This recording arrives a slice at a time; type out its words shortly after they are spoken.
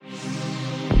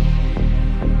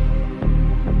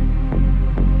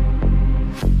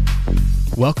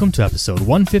Welcome to episode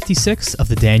 156 of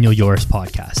the Daniel Yoris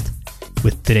podcast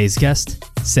with today's guest,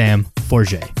 Sam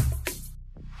Forget.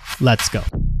 Let's go.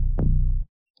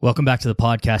 Welcome back to the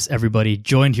podcast, everybody.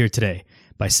 Joined here today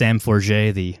by Sam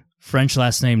Forget, the French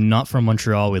last name, not from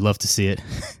Montreal. We'd love to see it.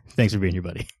 Thanks for being here,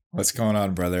 buddy. What's going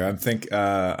on, brother?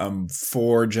 I'm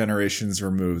 4 generations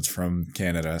removed from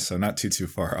Canada, so not too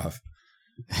far off.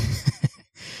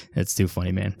 That's too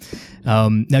funny, man.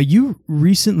 Now, you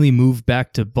recently moved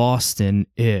back to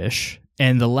Boston-ish,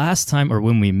 and the last time, or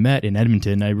when we met in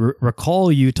Edmonton, I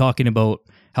recall you talking about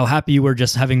how happy you were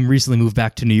just having recently moved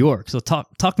back to New York. So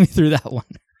talk me through that one.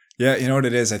 Yeah, you know what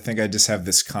it is? I think I just have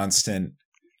this constant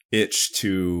itch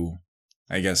to,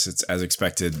 I guess it's as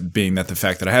expected, being that the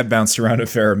fact that I have bounced around a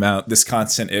fair amount, this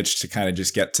constant itch to kind of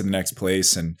just get to the next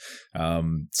place and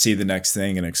see the next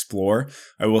thing and explore.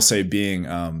 I will say being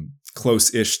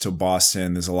close-ish to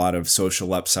Boston, there's a lot of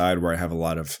social upside where I have a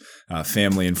lot of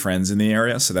family and friends in the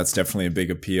area. So that's definitely a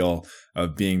big appeal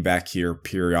of being back here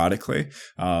periodically.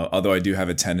 Although I do have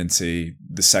a tendency,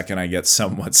 the second I get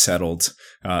somewhat settled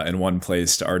in one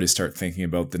place, to already start thinking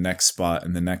about the next spot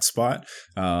and the next spot.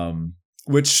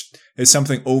 Which is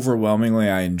something overwhelmingly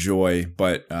I enjoy,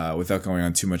 but without going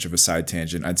on too much of a side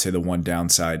tangent, I'd say the one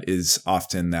downside is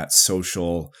often that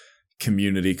social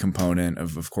community component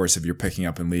of course, if you're picking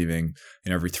up and leaving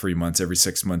every 3 months, every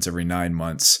 6 months, every 9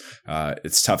 months,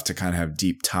 it's tough to kind of have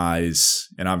deep ties.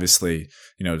 And obviously,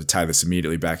 to tie this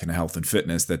immediately back into health and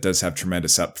fitness, that does have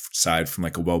tremendous upside from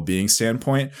like a well-being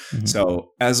standpoint. Mm-hmm.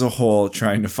 So as a whole,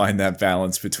 trying to find that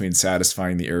balance between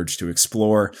satisfying the urge to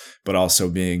explore, but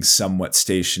also being somewhat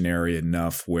stationary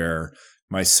enough where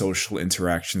my social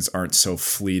interactions aren't so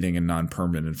fleeting and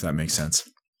non-permanent, if that makes sense.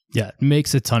 Yeah, it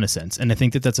makes a ton of sense. And I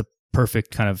think that that's a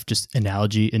perfect kind of just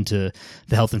analogy into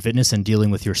the health and fitness and dealing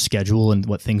with your schedule and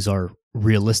what things are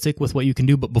realistic with what you can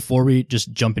do. But before we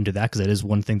just jump into that, because that is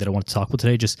one thing that I want to talk about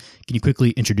today, just can you quickly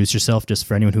introduce yourself just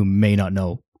for anyone who may not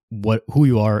know who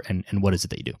you are and what is it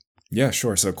that you do? Yeah,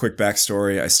 sure. So quick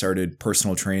backstory. I started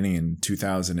personal training in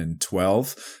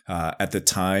 2012. At the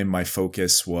time, my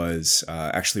focus was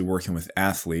actually working with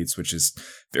athletes, which is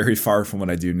very far from what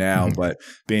I do now. Mm-hmm. But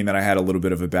being that I had a little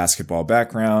bit of a basketball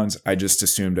background, I just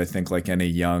assumed, I think like any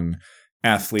young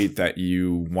athlete, that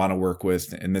you want to work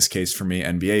with, in this case for me,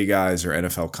 NBA guys or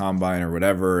NFL Combine or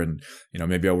whatever. And,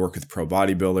 maybe I'll work with pro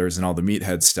bodybuilders and all the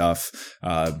meathead stuff.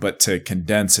 But to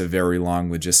condense a very long,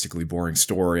 logistically boring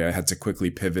story, I had to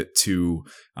quickly pivot to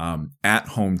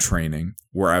at-home training,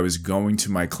 where I was going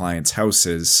to my clients'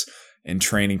 houses and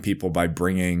training people by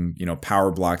bringing,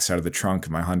 power blocks out of the trunk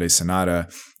of my Hyundai Sonata,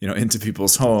 into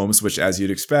people's homes, which, as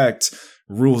you'd expect,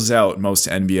 rules out most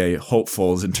NBA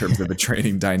hopefuls in terms of the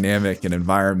training dynamic and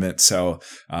environment. So,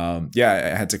 I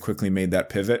had to quickly make that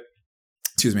pivot.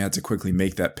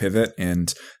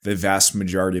 And the vast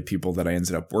majority of people that I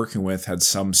ended up working with had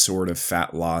some sort of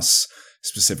fat loss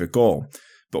specific goal.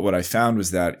 But what I found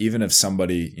was that even if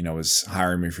somebody, was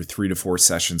hiring me for 3 to 4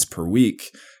 sessions per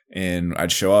week, and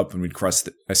I'd show up and the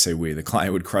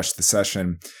client would crush the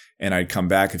session, and I'd come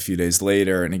back a few days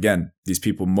later. And again, these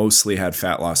people mostly had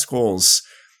fat loss goals.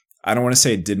 I don't want to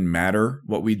say it didn't matter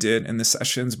what we did in the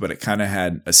sessions, but it kind of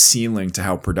had a ceiling to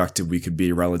how productive we could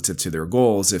be relative to their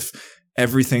goals if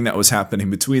everything that was happening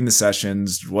between the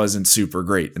sessions wasn't super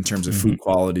great in terms of food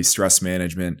quality, stress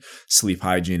management, sleep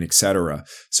hygiene, etc.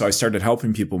 So I started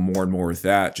helping people more and more with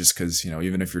that, just because,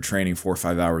 even if you're training 4 or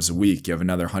 5 hours a week, you have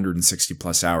another 160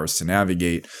 plus hours to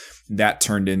navigate. That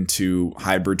turned into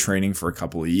hybrid training for a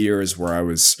couple of years, where I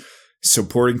was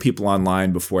supporting people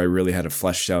online before I really had a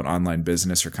fleshed out online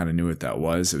business or kind of knew what that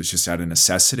was. It was just out of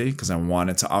necessity because I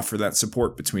wanted to offer that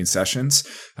support between sessions.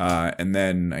 And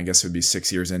then I guess it would be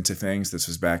 6 years into things. This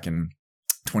was back in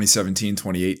 2017,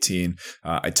 2018.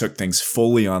 I took things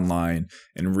fully online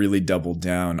and really doubled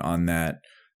down on that,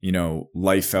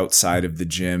 life outside of the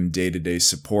gym, day-to-day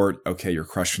support. Okay, you're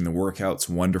crushing the workouts.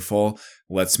 Wonderful.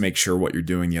 Let's make sure what you're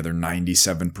doing the other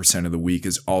 97% of the week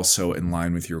is also in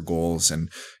line with your goals.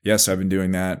 And yes, I've been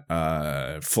doing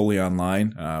that fully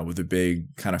online with a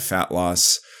big kind of fat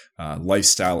loss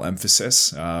lifestyle emphasis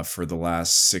for the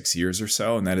last 6 years or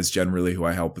so. And that is generally who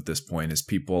I help at this point, is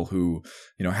people who,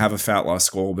 have a fat loss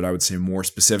goal, but I would say more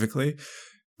specifically,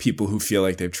 people who feel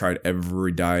like they've tried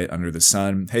every diet under the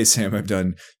sun. Hey, Sam, I've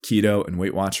done keto and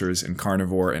Weight Watchers and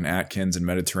carnivore and Atkins and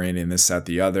Mediterranean, this, that,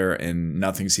 the other, and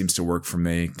nothing seems to work for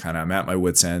me. Kind of, I'm at my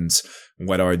wit's ends.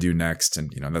 What do I do next?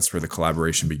 And, that's where the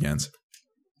collaboration begins.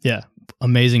 Yeah.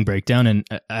 Amazing breakdown. And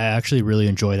I actually really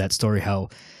enjoy that story, how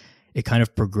it kind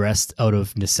of progressed out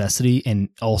of necessity. And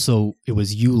also it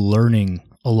was you learning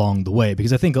along the way?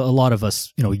 Because I think a lot of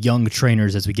us, young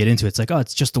trainers, as we get into it, it's like, oh,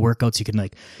 it's just the workouts. You can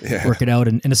work it out.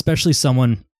 And especially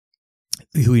someone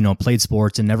who, played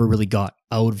sports and never really got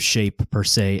out of shape per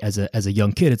se as a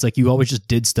young kid. It's like you always just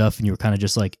did stuff and you were kind of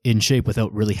just like in shape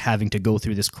without really having to go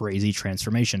through this crazy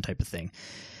transformation type of thing.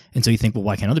 And so you think, well,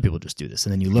 why can't other people just do this?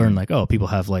 And then you learn like, oh, people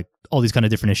have like all these kind of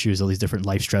different issues, all these different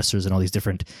life stressors and all these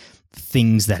different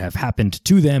things that have happened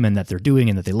to them and that they're doing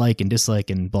and that they like and dislike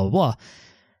and blah, blah, blah.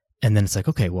 And then it's like,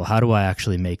 okay, well, how do I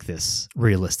actually make this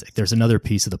realistic? There's another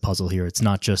piece of the puzzle here. It's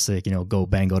not just like, go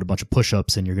bang out a bunch of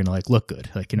push-ups and you're going to like look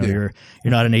good. Like, you're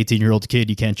not an 18-year-old kid.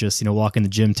 You can't just, walk in the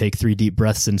gym, take 3 deep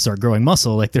breaths and start growing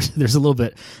muscle. Like there's a little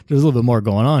bit more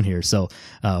going on here. So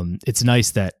it's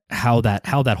nice that how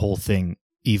that whole thing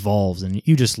evolves and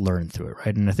you just learn through it.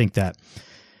 Right. And I think that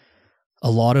a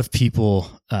lot of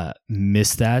people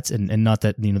miss that, and not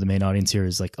that the main audience here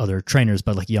is like other trainers,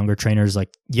 but like younger trainers, like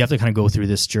you have to kind of go through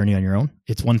this journey on your own.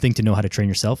 It's one thing to know how to train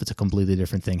yourself; it's a completely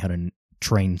different thing how to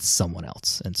train someone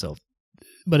else. And so,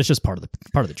 but it's just part of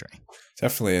the journey.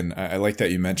 Definitely, and I like that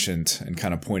you mentioned and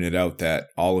kind of pointed out that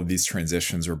all of these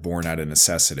transitions were born out of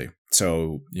necessity.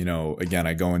 So, again,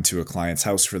 I go into a client's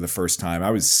house for the first time. I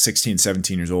was 16,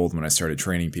 17 years old when I started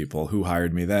training people. Who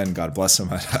hired me then? God bless them.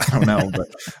 I don't know.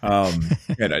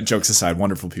 But jokes aside,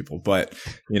 wonderful people. But,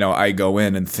 I go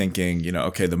in and thinking,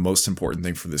 okay, the most important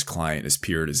thing for this client is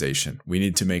periodization. We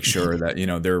need to make sure that,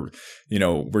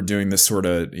 we're doing this sort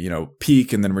of,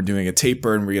 peak, and then we're doing a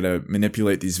taper, and we're going to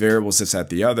manipulate these variables, this, that,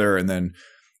 the other. And then,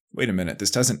 wait a minute,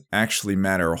 this doesn't actually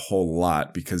matter a whole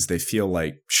lot because they feel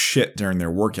like shit during their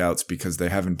workouts because they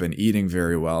haven't been eating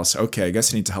very well. So, okay, I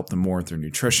guess I need to help them more with their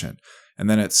nutrition. And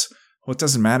then it's, well, it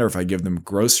doesn't matter if I give them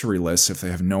grocery lists if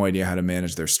they have no idea how to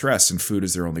manage their stress and food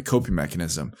is their only coping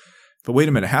mechanism. But wait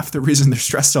a minute, half the reason they're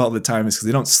stressed all the time is because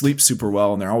they don't sleep super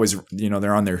well and they're always,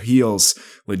 they're on their heels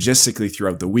logistically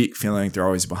throughout the week, feeling like they're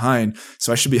always behind.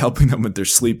 So I should be helping them with their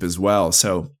sleep as well.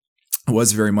 So it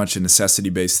was very much a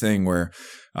necessity-based thing where,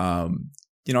 I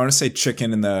want to say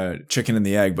chicken and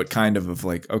the egg, but kind of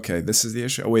like, okay, this is the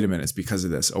issue. Oh, wait a minute. It's because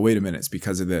of this. Oh, wait a minute. It's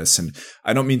because of this. And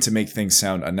I don't mean to make things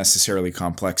sound unnecessarily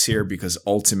complex here because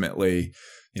ultimately,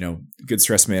 good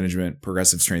stress management,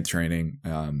 progressive strength training,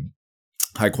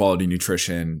 high quality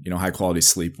nutrition, high quality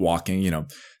sleep, walking,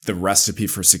 the recipe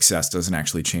for success doesn't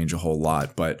actually change a whole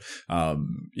lot, but,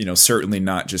 certainly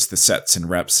not just the sets and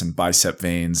reps and bicep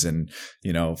veins and,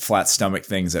 flat stomach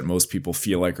things that most people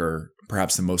feel like are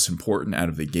perhaps the most important out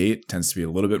of the gate. It tends to be a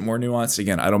little bit more nuanced.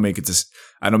 Again, I don't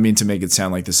mean to make it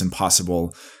sound like this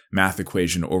impossible math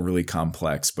equation, overly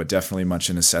complex, but definitely much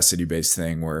a necessity based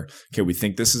thing where, okay, we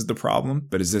think this is the problem,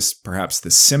 but is this perhaps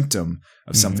the symptom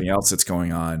of something else that's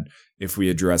going on? If we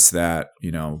address that,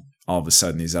 all of a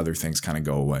sudden these other things kind of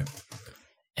go away.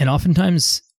 And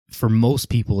oftentimes for most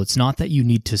people, it's not that you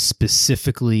need to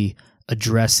specifically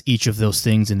address each of those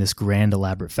things in this grand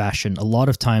elaborate fashion. A lot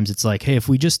of times it's like, hey, if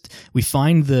we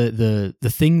find the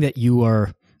thing that you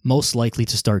are most likely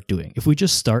to start doing, if we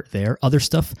just start there, other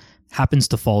stuff happens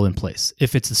to fall in place.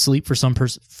 If it's the sleep for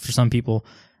some people,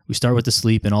 we start with the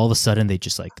sleep and all of a sudden they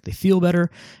just they feel better.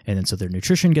 And then so their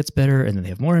nutrition gets better and then they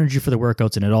have more energy for the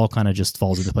workouts and it all kind of just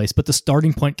falls into place. But the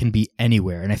starting point can be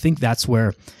anywhere. And I think that's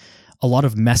where a lot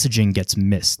of messaging gets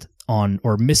missed on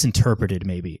or misinterpreted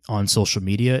maybe on social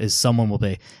media is someone will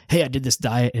say, hey, I did this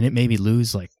diet and it made me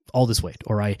lose like all this weight.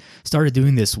 Or I started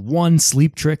doing this one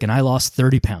sleep trick and I lost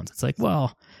 30 pounds. It's like,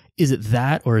 well, is it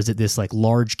that, or is it this like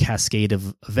large cascade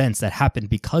of events that happened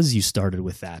because you started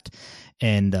with that?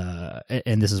 And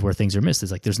this is where things are missed.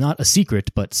 It's like, there's not a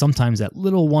secret, but sometimes that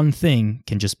little one thing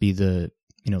can just be the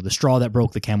straw that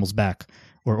broke the camel's back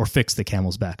or fixed the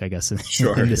camel's back, I guess, in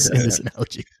this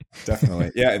analogy.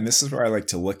 Definitely. Yeah. And this is where I like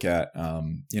to look at,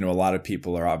 a lot of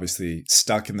people are obviously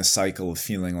stuck in the cycle of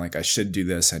feeling like I should do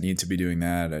this. I need to be doing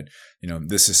that.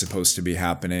 This is supposed to be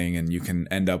happening. And you can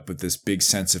end up with this big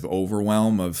sense of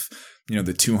overwhelm of,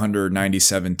 the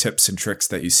 297 tips and tricks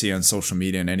that you see on social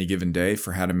media in any given day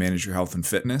for how to manage your health and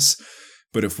fitness.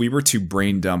 But if we were to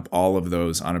brain dump all of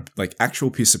those on a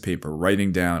actual piece of paper,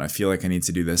 writing down, I feel like I need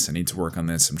to do this, I need to work on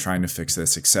this, I'm trying to fix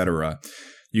this, etc.,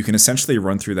 you can essentially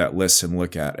run through that list and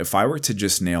look at, if I were to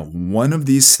just nail one of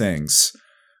these things,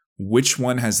 which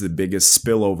one has the biggest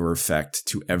spillover effect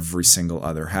to every single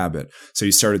other habit? So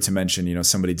you started to mention,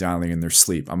 somebody dialing in their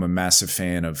sleep. I'm a massive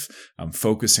fan of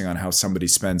focusing on how somebody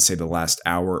spends, say, the last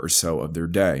hour or so of their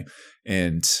day.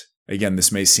 And again,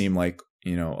 this may seem like, a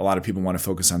lot of people want to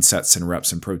focus on sets and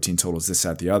reps and protein totals, this,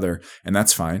 that, the other, and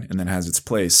that's fine. And that has its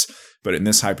place. But in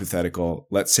this hypothetical,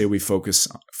 let's say we focus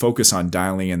on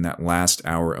dialing in that last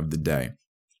hour of the day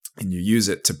and you use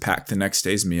it to pack the next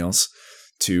day's meals,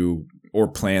 to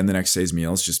or plan the next day's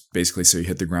meals, just basically so you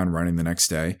hit the ground running the next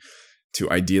day, to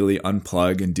ideally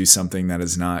unplug and do something that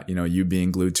is not, you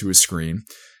being glued to a screen,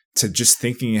 to just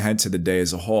thinking ahead to the day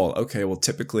as a whole. Okay, well,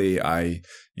 typically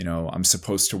I'm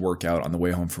supposed to work out on the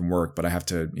way home from work, but I have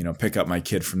to, pick up my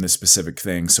kid from this specific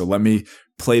thing. So let me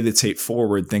play the tape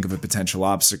forward, think of a potential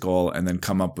obstacle, and then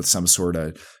come up with some sort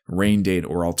of rain date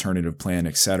or alternative plan,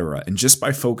 etc. And just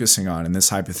by focusing on, in this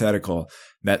hypothetical,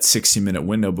 that 60-minute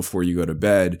window before you go to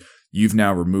bed, you've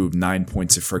now removed 9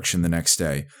 points of friction the next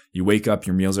day. You wake up,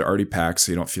 your meals are already packed,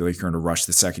 so you don't feel like you're in a rush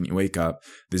the second you wake up.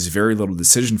 There's very little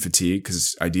decision fatigue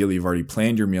because ideally you've already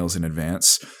planned your meals in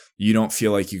advance. You don't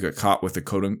feel like you got caught with a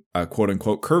quote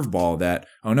unquote curveball that,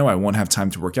 oh no, I won't have time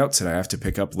to work out today. I have to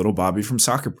pick up little Bobby from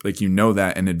soccer. Like,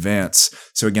 that in advance.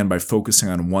 So again, by focusing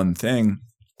on one thing,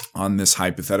 on this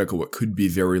hypothetical, what could be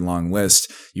very long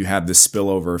list, you have this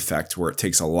spillover effect where it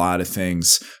takes a lot of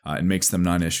things and makes them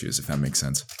non-issues, if that makes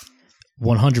sense.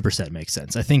 100% makes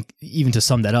sense. I think even to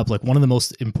sum that up, like one of the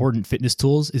most important fitness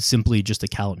tools is simply just a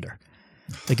calendar.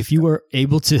 Like if you were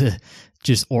able to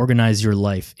just organize your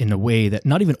life in a way that,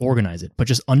 not even organize it, but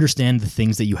just understand the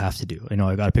things that you have to do. I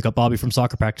got to pick up Bobby from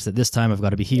soccer practice at this time. I've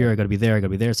got to be here. I got to be there. I got to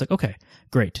be there. It's like, okay,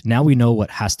 great. Now we know what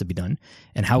has to be done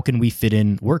and how can we fit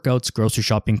in workouts, grocery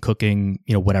shopping, cooking,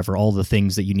 whatever, all the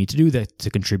things that you need to do that to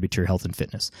contribute to your health and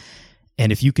fitness.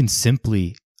 And if you can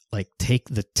simply like take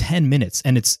the 10 minutes,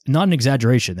 and it's not an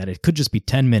exaggeration that it could just be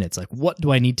 10 minutes. Like, what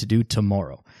do I need to do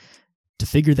tomorrow to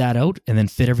figure that out and then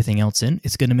fit everything else in?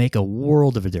 It's going to make a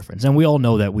world of a difference. And we all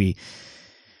know that I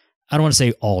don't want to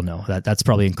say all know that's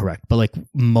probably incorrect, but like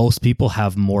most people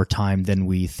have more time than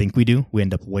we think we do. We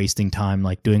end up wasting time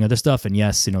like doing other stuff. And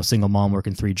yes, single mom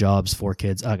working 3 jobs, 4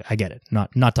 kids. I get it.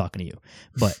 Not talking to you,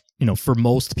 but for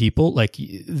most people, like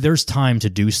there's time to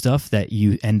do stuff that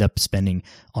you end up spending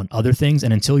on other things.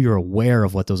 And until you're aware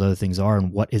of what those other things are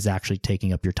and what is actually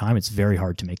taking up your time, it's very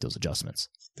hard to make those adjustments.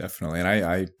 Definitely. And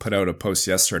I put out a post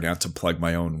yesterday, not to plug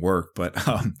my own work, but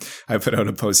I put out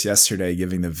a post yesterday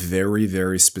giving the very,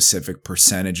 very specific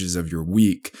percentages of your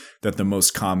week that the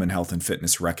most common health and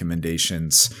fitness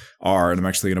recommendations are. And I'm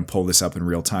actually going to pull this up in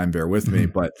real time. Bear with me.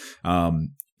 But, and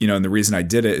the reason I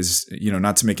did it is,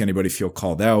 not to make anybody feel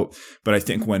called out, but I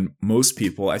think when most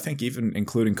people, I think even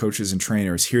including coaches and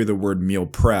trainers, hear the word meal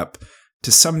prep,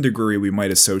 to some degree, we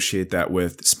might associate that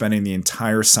with spending the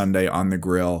entire Sunday on the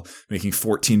grill, making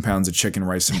 14 pounds of chicken,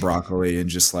 rice, and broccoli, and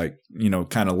just like,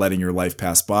 kind of letting your life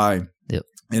pass by. Yep.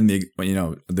 And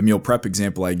the meal prep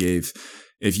example I gave,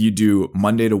 if you do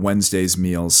Monday to Wednesday's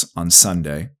meals on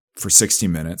Sunday for 60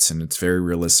 minutes, and it's very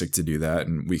realistic to do that,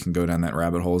 and we can go down that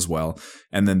rabbit hole as well.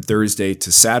 And then Thursday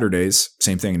to Saturdays,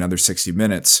 same thing, another 60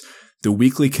 minutes. The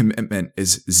weekly commitment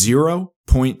is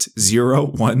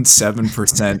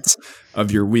 0.017%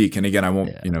 of your week. And again, I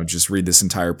won't, just read this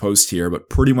entire post here, but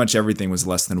pretty much everything was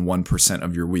less than 1%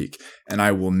 of your week. And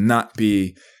I will not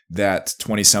be that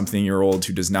 20-something-year-old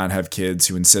who does not have kids,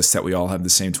 who insists that we all have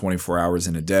the same 24 hours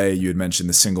in a day. You had mentioned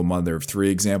the single mother of 3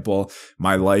 example.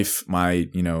 My life, my,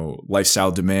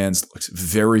 lifestyle demands looks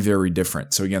very, very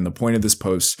different. So again, the point of this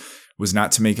post was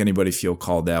not to make anybody feel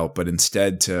called out, but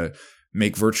instead to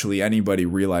make virtually anybody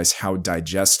realize how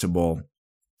digestible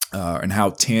and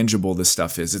how tangible this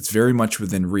stuff is. It's very much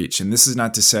within reach. And this is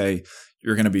not to say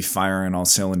you're going to be firing all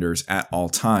cylinders at all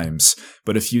times.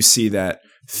 But if you see that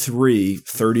 3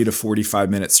 30 to 45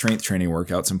 minute strength training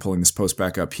workouts, I'm pulling this post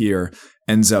back up here,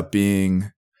 ends up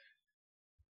being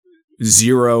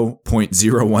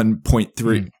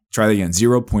 0.01.3. Try that again,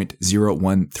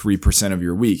 0.013% of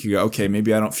your week. You go, okay,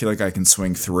 maybe I don't feel like I can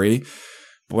swing 3.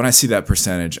 But when I see that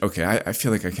percentage, okay, I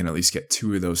feel like I can at least get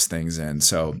 2 of those things in.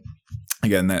 So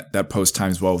again, that post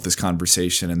times well with this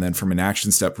conversation. And then from an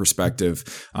action step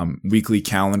perspective, weekly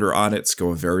calendar audits go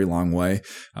a very long way.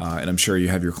 And I'm sure you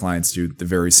have your clients do the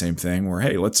very same thing where,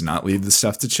 hey, let's not leave the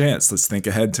stuff to chance. Let's think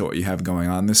ahead to what you have going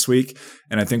on this week.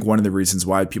 And I think one of the reasons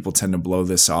why people tend to blow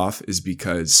this off is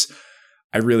because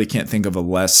I really can't think of a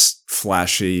less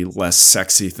flashy, less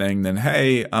sexy thing than,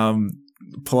 hey,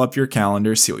 pull up your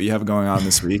calendar, see what you have going on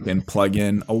this week, and plug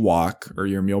in a walk or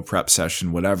your meal prep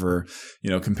session, whatever,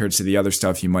 compared to the other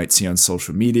stuff you might see on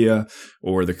social media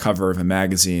or the cover of a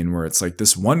magazine where it's like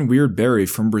this one weird berry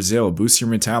from Brazil boosts your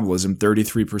metabolism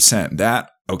 33%. That,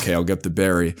 okay, I'll get the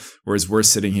berry. Whereas we're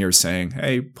sitting here saying,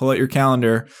 hey, pull out your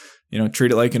calendar,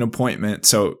 treat it like an appointment.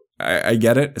 So I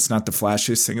get it. It's not the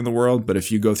flashiest thing in the world, but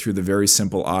if you go through the very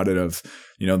simple audit of,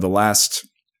 the last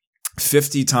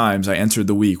 50 times I entered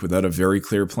the week without a very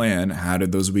clear plan, how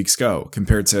did those weeks go?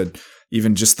 Compared to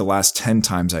even just the last 10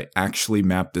 times I actually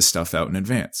mapped this stuff out in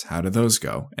advance. How did those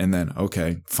go? And then,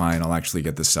 okay, fine, I'll actually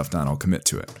get this stuff done. I'll commit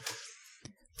to it.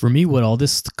 For me, what all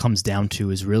this comes down to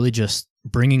is really just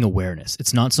bringing awareness.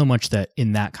 It's not so much that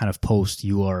in that kind of post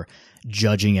you are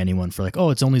judging anyone for like, oh,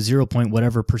 it's only 0.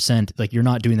 whatever percent. Like, you're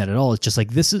not doing that at all. It's just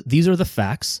like, these are the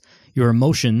facts. Your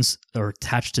emotions are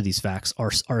attached to these facts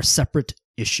are a separate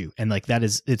issue. And like,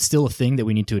 it's still a thing that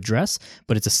we need to address,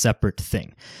 but it's a separate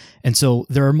thing. And so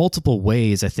there are multiple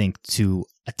ways, I think, to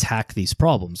attack these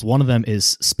problems. One of them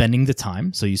is spending the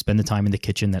time. So you spend the time in the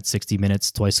kitchen, that 60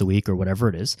 minutes twice a week or whatever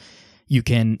it is. You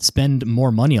can spend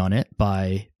more money on it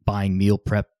by buying meal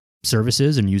prep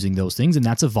services and using those things. And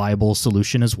that's a viable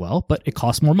solution as well, but it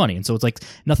costs more money. And so it's like,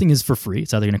 nothing is for free.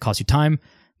 It's either going to cost you time,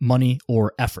 money,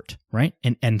 or effort, right?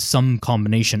 And some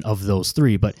combination of those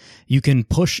three, but you can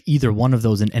push either one of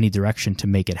those in any direction to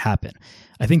make it happen.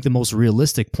 I think the most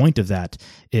realistic point of that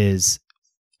is,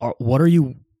 what are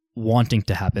you wanting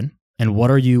to happen? And what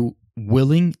are you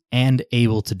willing and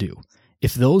able to do?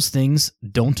 If those things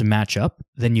don't match up,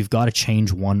 then you've got to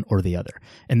change one or the other.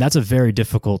 And that's a very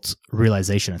difficult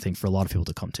realization, I think, for a lot of people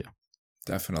to come to.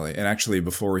 Definitely. And actually,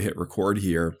 before we hit record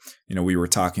here, we were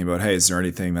talking about, hey, is there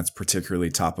anything that's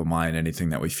particularly top of mind, anything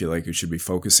that we feel like we should be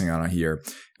focusing on here?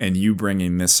 And you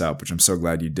bringing this up, which I'm so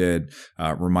glad you did,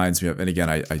 reminds me of, and again,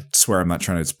 I swear I'm not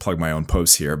trying to just plug my own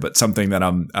posts here, but something that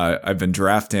I've been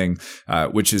drafting,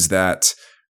 which is that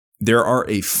there are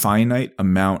a finite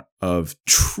amount of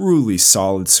truly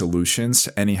solid solutions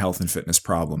to any health and fitness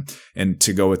problem. And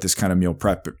to go with this kind of meal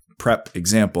prep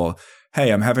example,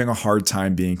 hey, I'm having a hard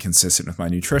time being consistent with my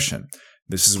nutrition.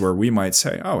 This is where we might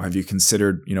say, oh, have you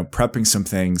considered, prepping some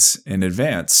things in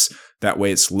advance? That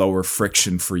way it's lower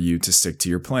friction for you to stick to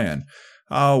your plan.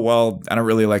 Oh, well, I don't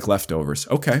really like leftovers.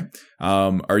 Okay.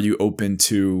 Are you open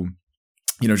to,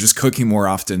 just cooking more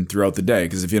often throughout the day?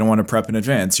 Because if you don't want to prep in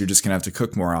advance, you're just going to have to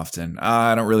cook more often.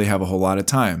 I don't really have a whole lot of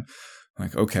time.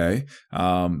 Like, okay,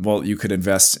 well, you could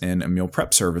invest in a meal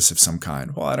prep service of some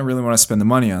kind. Well, I don't really want to spend the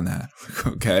money on that.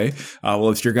 Okay. Well,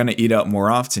 if you're going to eat out more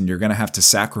often, you're going to have to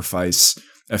sacrifice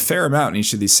a fair amount in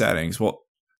each of these settings. Well,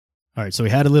 all right. So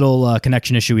we had a little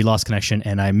connection issue. We lost connection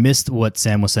and I missed what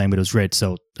Sam was saying, but it was great.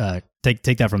 So take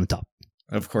that from the top.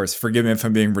 Of course. Forgive me if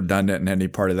I'm being redundant and any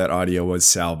part of that audio was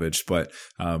salvaged, but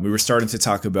we were starting to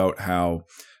talk about how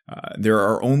there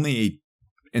are only,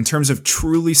 in terms of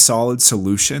truly solid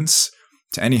solutions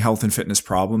to any health and fitness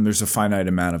problem, there's a finite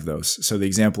amount of those. So the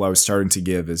example I was starting to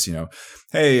give is,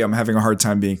 hey, I'm having a hard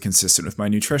time being consistent with my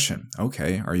nutrition.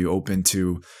 Okay. Are you open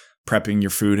to prepping your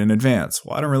food in advance?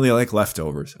 Well, I don't really like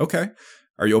leftovers. Okay.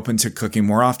 Are you open to cooking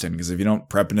more often? Because if you don't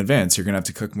prep in advance, you're going to have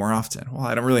to cook more often. Well,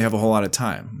 I don't really have a whole lot of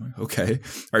time. I'm like, okay.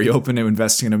 Are you open to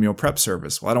investing in a meal prep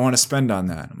service? Well, I don't want to spend on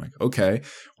that. I'm like, okay.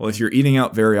 Well, if you're eating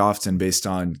out very often based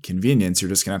on convenience, you're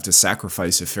just going to have to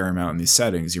sacrifice a fair amount in these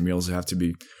settings. Your meals have to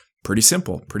be pretty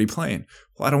simple, pretty plain.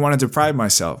 Well, I don't want to deprive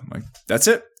myself. I'm like, that's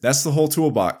it. That's the whole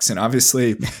toolbox. And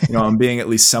obviously, I'm being at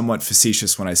least somewhat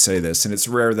facetious when I say this. And it's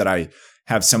rare that I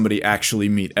have somebody actually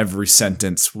meet every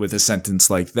sentence with a sentence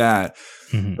like that.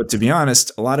 Mm-hmm. But to be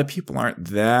honest, a lot of people aren't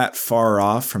that far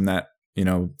off from that,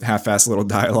 half-assed little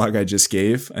dialogue I just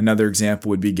gave. Another example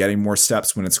would be getting more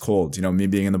steps when it's cold. Me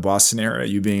being in the Boston area,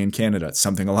 you being in Canada, it's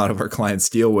something a lot of our clients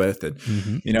deal with. And,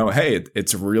 hey,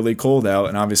 it's really cold out.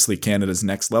 And obviously Canada's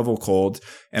next level cold.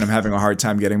 And I'm having a hard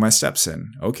time getting my steps in.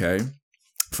 Okay.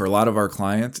 For a lot of our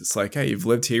clients, it's like, hey, you've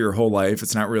lived here your whole life.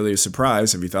 It's not really a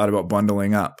surprise. Have you thought about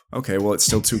bundling up? Okay, well, it's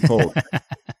still too cold.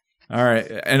 All right.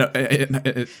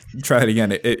 And try it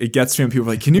again. It gets me when people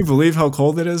are like, can you believe how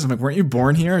cold it is? I'm like, weren't you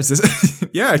born here? Is this?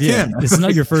 Yeah, I can. It's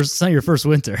not your first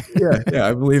winter. Yeah,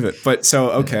 I believe it. But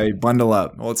so, okay, bundle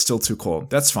up. Well, it's still too cold.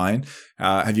 That's fine.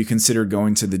 Have you considered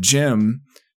going to the gym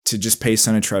to just pace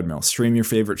on a treadmill? Stream your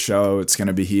favorite show. It's going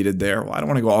to be heated there. Well, I don't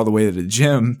want to go all the way to the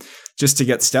gym just to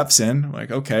get steps in. Like,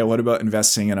 okay, what about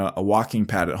investing in a walking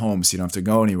pad at home so you don't have to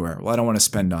go anywhere? Well, I don't want to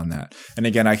spend on that. And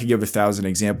again, I could give 1,000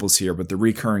 examples here, but the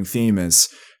recurring theme is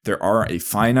there are a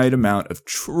finite amount of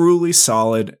truly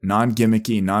solid,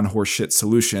 non-gimmicky, non-horseshit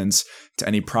solutions to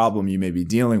any problem you may be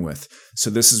dealing with. So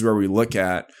this is where we look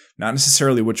at not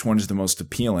necessarily which one is the most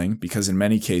appealing, because in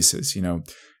many cases,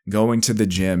 going to the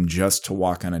gym just to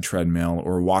walk on a treadmill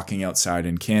or walking outside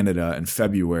in Canada in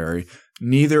February,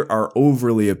 neither are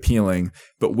overly appealing,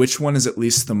 but which one is at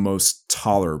least the most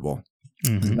tolerable?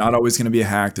 Mm-hmm. There's not always going to be a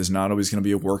hack. There's not always going to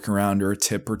be a workaround or a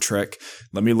tip or trick.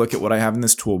 Let me look at what I have in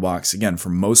this toolbox. Again, for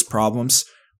most problems,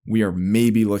 we are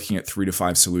maybe looking at 3 to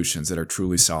 5 solutions that are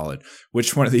truly solid.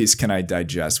 Which one of these can I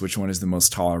digest? Which one is the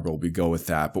most tolerable? We go with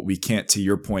that. But we can't, to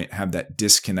your point, have that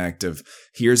disconnect of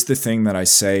here's the thing that I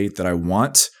say that I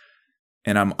want,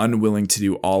 and I'm unwilling to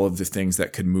do all of the things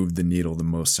that could move the needle the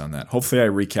most on that. Hopefully I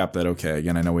recap that okay.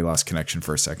 Again, I know we lost connection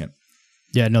for a second.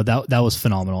 Yeah, no, that was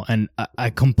phenomenal. And I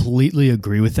completely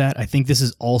agree with that. I think this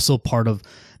is also part of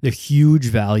the huge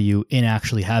value in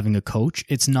actually having a coach.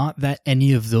 It's not that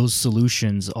any of those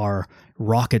solutions are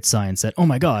rocket science that, oh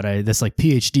my God, this like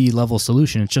PhD level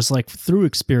solution. It's just like through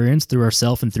experience, through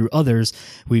ourselves and through others,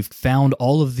 we've found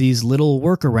all of these little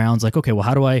workarounds like, okay, well,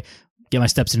 how do I get my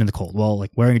steps in the cold? Well,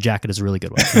 like wearing a jacket is a really good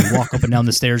one. Can you walk up and down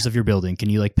the stairs of your building? Can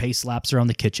you like pace laps around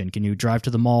the kitchen? Can you drive to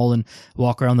the mall and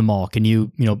walk around the mall? Can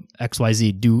you,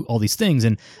 XYZ, do all these things?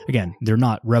 And again, they're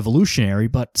not revolutionary,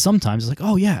 but sometimes it's like,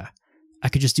 oh yeah, I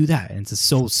could just do that. And it's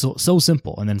so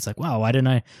simple. And then it's like, wow, why didn't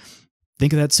I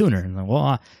think of that sooner? And like,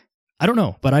 well, I don't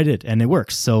know, but I did, and it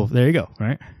works. So there you go,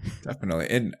 right? Definitely.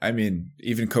 And I mean,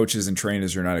 even coaches and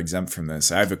trainers are not exempt from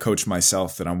this. I have a coach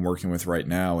myself that I'm working with right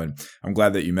now, and I'm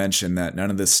glad that you mentioned that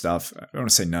none of this stuff, I don't want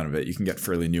to say none of it, you can get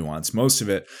fairly nuanced. Most of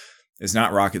it is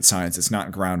not rocket science. It's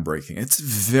not groundbreaking. It's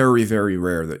very, very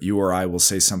rare that you or I will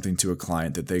say something to a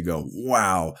client that they go,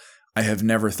 wow, I have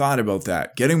never thought about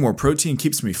that. Getting more protein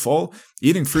keeps me full.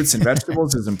 Eating fruits and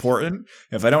vegetables is important.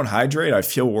 If I don't hydrate, I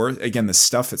feel worse. Again, the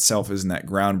stuff itself isn't that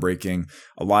groundbreaking.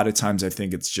 A lot of times I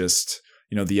think it's just,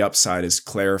 the upside is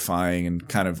clarifying and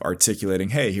kind of articulating,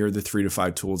 hey, here are the 3 to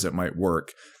 5 tools that might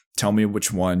work. Tell me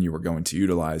which one you are going to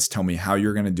utilize. Tell me how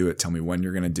you're going to do it. Tell me when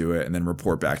you're going to do it, and then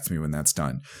report back to me when that's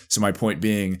done. So my point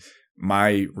being,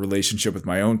 my relationship with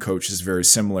my own coach is very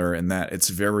similar in that it's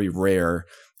very rare.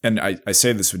 And I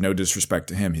say this with no disrespect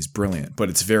to him. He's brilliant,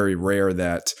 but it's very rare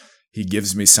that he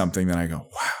gives me something that I go,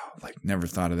 wow, like never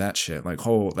thought of that shit. Like,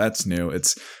 oh, that's new.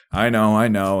 I know.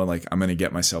 And like, I'm going to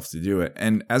get myself to do it.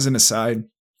 And as an aside,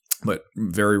 but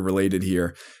very related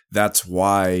here, that's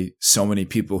why so many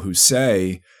people who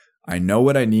say, I know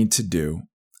what I need to do,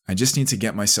 I just need to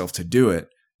get myself to do it,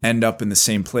 end up in the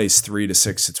same place 3 to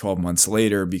 6 to 12 months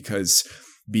later, because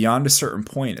beyond a certain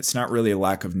point, it's not really a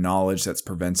lack of knowledge that's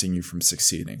preventing you from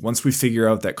succeeding. Once we figure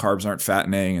out that carbs aren't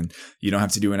fattening and you don't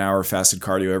have to do an hour of fasted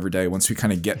cardio every day, once we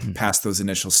kind of get past those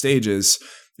initial stages,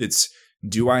 it's,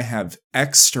 do I have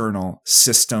external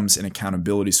systems and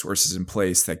accountability sources in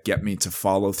place that get me to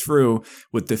follow through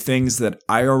with the things that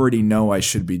I already know I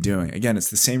should be doing? Again, it's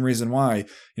the same reason why,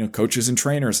 coaches and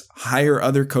trainers hire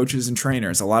other coaches and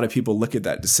trainers. A lot of people look at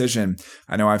that decision.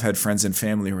 I know I've had friends and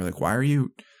family who are like, why are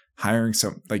you hiring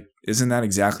isn't that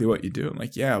exactly what you do? I'm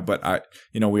like, yeah, but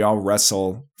we all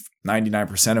wrestle,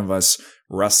 99% of us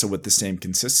wrestle with the same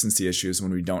consistency issues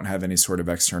when we don't have any sort of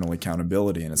external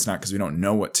accountability. And it's not because we don't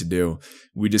know what to do.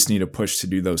 We just need a push to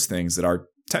do those things that are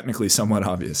technically somewhat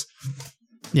obvious.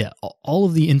 Yeah. All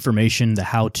of the information, the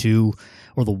how to,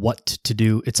 or the what to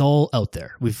do, it's all out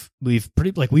there. We've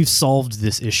solved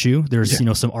this issue. There's,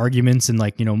 some arguments and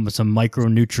some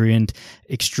micronutrient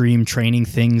extreme training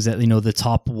things that, the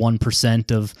top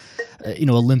 1% of,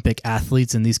 Olympic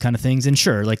athletes and these kind of things. And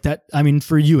sure, like that, I mean,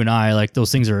 for you and I, like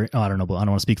those things are, I don't know, but I don't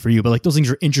want to speak for you, but like those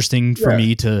things are interesting for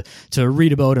me to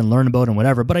read about and learn about and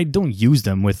whatever, but I don't use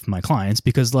them with my clients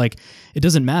because like, it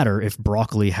doesn't matter if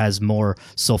broccoli has more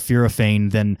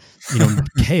sulforaphane than,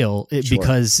 kale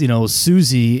because,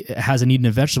 Susie hasn't eaten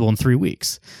a vegetable in 3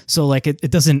 weeks. So like,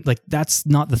 it doesn't like, that's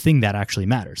not the thing that actually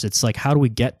matters. It's like, how do we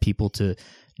get people to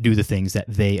do the things that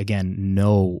they, again,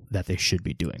 know that they should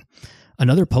be doing?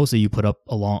 Another post that you put up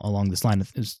along this line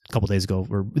a couple days ago,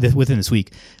 or within this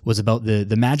week, was about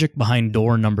the magic behind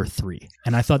door number 3.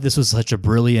 And I thought this was such a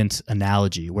brilliant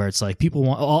analogy where it's like people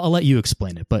want. I'll let you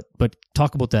explain it, but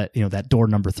talk about that that door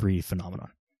number 3 phenomenon.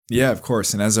 Yeah, of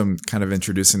course. And as I'm kind of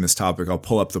introducing this topic, I'll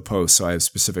pull up the post so I have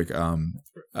specific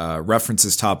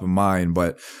references top of mind.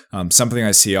 But something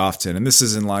I see often, and this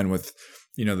is in line with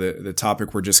the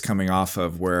topic we're just coming off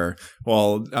of where,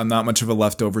 well, I'm not much of a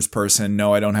leftovers person.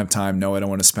 No, I don't have time. No, I don't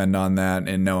want to spend on that.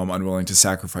 And no, I'm unwilling to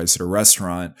sacrifice at a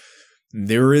restaurant.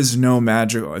 There is no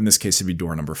magical, in this case, it'd be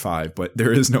door number 5, but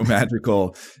there is no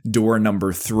magical door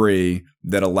number 3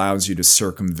 that allows you to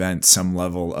circumvent some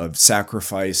level of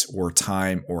sacrifice or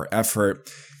time or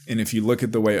effort. And if you look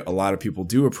at the way a lot of people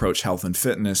do approach health and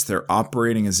fitness, they're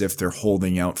operating as if they're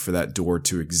holding out for that door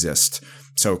to exist.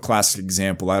 So classic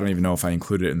example, I don't even know if I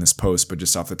included it in this post, but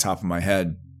just off the top of my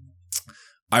head,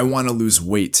 I want to lose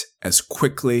weight as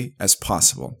quickly as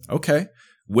possible. Okay.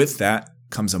 With that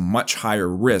comes a much higher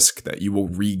risk that you will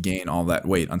regain all that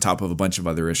weight on top of a bunch of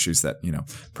other issues that,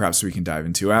 perhaps we can dive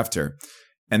into after.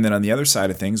 And then on the other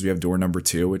side of things, we have door number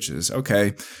 2, which is,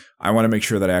 okay, I want to make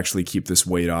sure that I actually keep this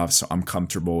weight off so I'm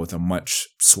comfortable with a much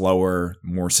slower,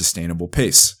 more sustainable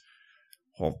pace.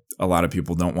 Well, a lot of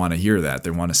people don't want to hear that.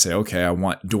 They want to say, okay, I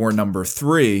want door number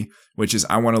 3, which is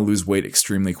I want to lose weight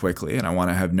extremely quickly and I want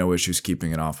to have no issues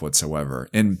keeping it off whatsoever.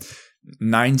 And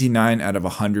 99 out of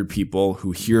 100 people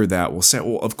who hear that will say,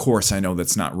 well, of course, I know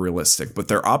that's not realistic, but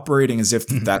they're operating as if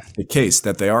that's the case,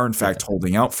 that they are in fact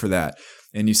holding out for that.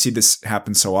 And you see this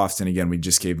happen so often. Again, we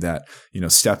just gave that,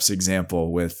 steps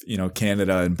example with,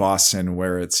 Canada and Boston,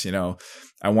 where it's,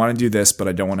 I want to do this, but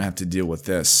I don't want to have to deal with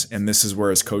this. And this is where,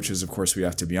 as coaches, of course, we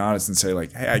have to be honest and say,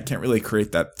 like, hey, I can't really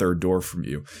create that third door from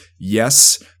you.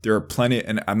 Yes, there are plenty,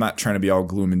 and I'm not trying to be all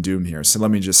gloom and doom here. So let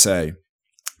me just say,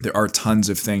 there are tons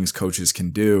of things coaches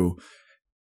can do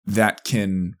that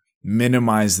can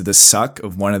minimize the suck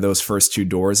of one of those first two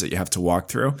doors that you have to walk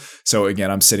through. So again,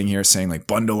 I'm sitting here saying, like,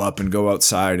 bundle up and go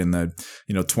outside in the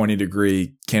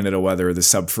 20-degree Canada weather, the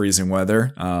sub-freezing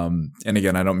weather. And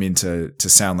again, I don't mean to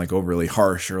sound like overly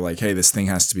harsh or like, hey, this thing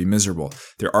has to be miserable.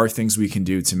 There are things we can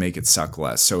do to make it suck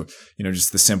less. So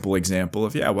just the simple example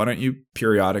of, why don't you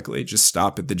periodically just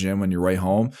stop at the gym on your way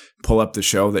home, pull up the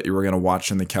show that you were going to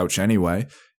watch on the couch anyway,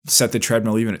 set the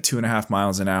treadmill even at 2.5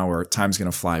 miles an hour, time's going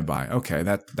to fly by. Okay,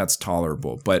 that's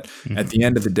tolerable. But at the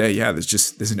end of the day,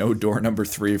 there's no door number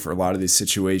 3 for a lot of these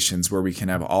situations where we can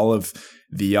have all of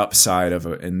the upside of,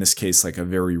 in this case, like a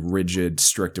very rigid,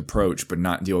 strict approach, but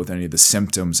not deal with any of the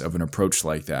symptoms of an approach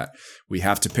like that. We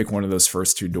have to pick one of those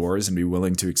first two doors and be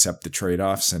willing to accept the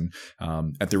trade-offs. And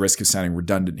at the risk of sounding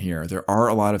redundant here, there are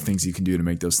a lot of things you can do to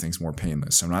make those things more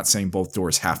painless. So I'm not saying both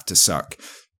doors have to suck,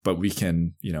 but we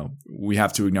can, we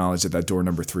have to acknowledge that door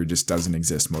number 3 just doesn't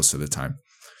exist most of the time.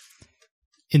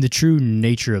 In the true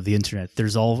nature of the internet,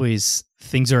 there's always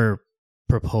things are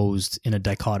proposed in a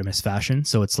dichotomous fashion.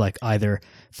 So it's like either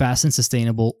fast and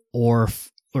sustainable or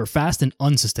fast and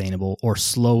unsustainable, or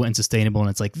slow and sustainable. And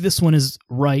it's like, this one is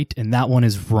right and that one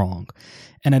is wrong.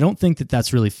 And I don't think that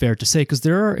that's really fair to say, because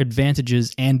there are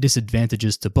advantages and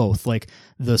disadvantages to both. Like,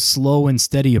 the slow and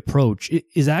steady approach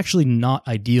is actually not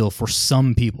ideal for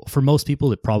some people. For most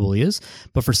people, it probably is.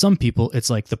 But for some people, it's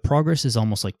like the progress is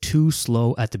almost like too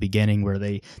slow at the beginning, where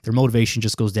their motivation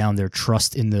just goes down. Their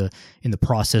trust in the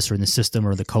process or in the system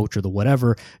or the coach or the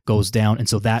whatever goes down. And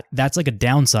so that's like a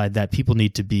downside that people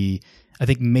need to be, I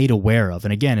think, made aware of.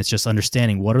 And again, it's just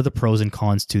understanding what are the pros and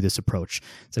cons to this approach.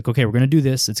 It's like, okay, we're going to do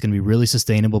this. It's going to be really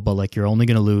sustainable, but like, you're only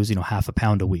going to lose, half a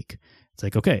pound a week. It's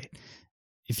like, okay,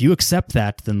 if you accept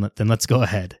that, then let's go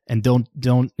ahead, and don't,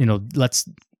 let's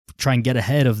try and get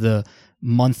ahead of the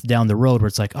month down the road where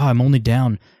it's like, oh, I'm only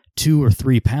down 2 or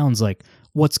 3 pounds. Like,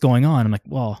 what's going on? I'm like,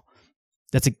 well,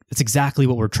 that's exactly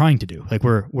what we're trying to do. Like,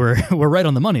 we're right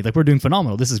on the money. Like, we're doing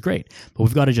phenomenal. This is great, but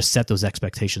we've got to just set those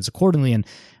expectations accordingly. And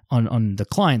on the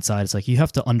client side, it's like, you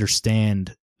have to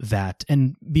understand that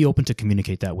and be open to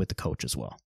communicate that with the coach as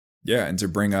well. Yeah, and to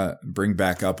bring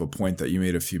back up a point that you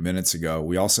made a few minutes ago,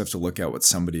 we also have to look at what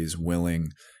somebody is willing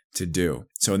to do.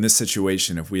 So in this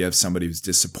situation, if we have somebody who's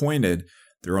disappointed,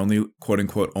 they're only, quote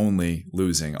unquote, only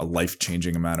losing a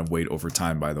life-changing amount of weight over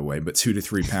time, by the way, but 2 to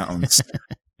 3 pounds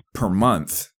per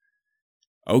month.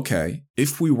 Okay,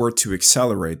 if we were to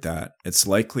accelerate that, it's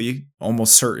likely,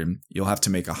 almost certain, you'll have to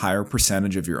make a higher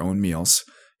percentage of your own meals.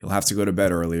 You'll have to go to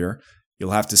bed earlier.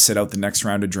 You'll have to sit out the next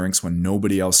round of drinks when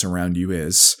nobody else around you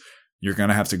is. You're going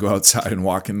to have to go outside and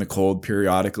walk in the cold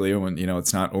periodically when,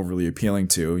 it's not overly appealing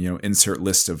to, insert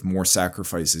list of more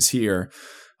sacrifices here.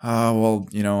 I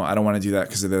don't want to do that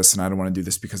because of this, and I don't want to do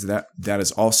this because of that. That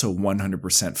is also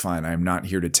 100% fine. I am not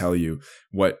here to tell you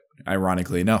what,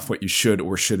 ironically enough, what you should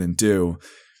or shouldn't do.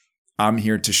 I'm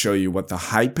here to show you what the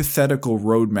hypothetical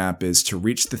roadmap is to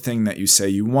reach the thing that you say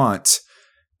you want.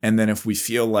 And then if we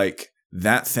feel like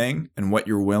that thing and what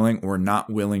you're willing or not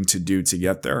willing to do to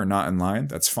get there are not in line,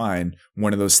 that's fine.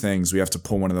 One of those things, we have to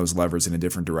pull one of those levers in a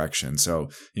different direction. So,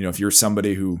 if you're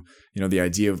somebody who, the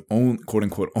idea of quote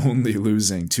unquote only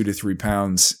losing 2 to 3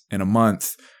 pounds in a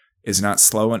month is not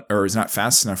or is not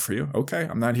fast enough for you. Okay.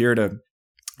 I'm not here to,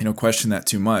 question that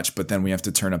too much, but then we have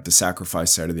to turn up the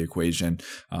sacrifice side of the equation.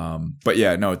 But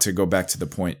yeah, no, to go back to the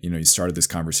point, you started this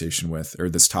conversation with, or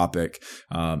this topic.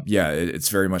 It's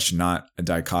very much not a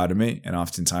dichotomy. And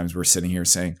oftentimes we're sitting here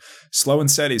saying slow and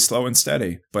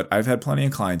steady. But I've had plenty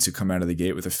of clients who come out of the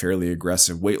gate with a fairly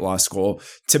aggressive weight loss goal.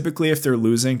 Typically, if they're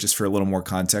losing, just for a little more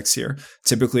context here,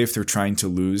 if they're trying to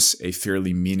lose a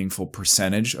fairly meaningful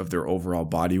percentage of their overall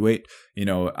body weight,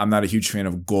 I'm not a huge fan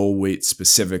of goal weight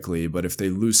specifically, but if they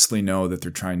loosely know that they're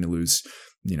trying to lose,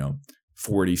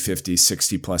 40, 50,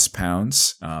 60 plus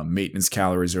pounds, maintenance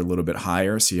calories are a little bit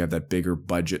higher. So you have that bigger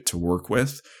budget to work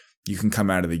with. You can come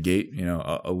out of the gate,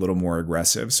 a little more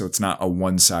aggressive. So it's not a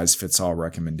one size fits all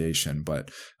recommendation, but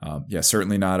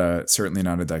certainly not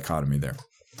a dichotomy there.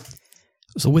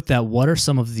 So with that, what are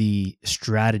some of the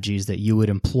strategies that you would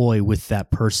employ with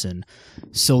that person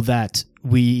so that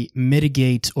we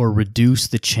mitigate or reduce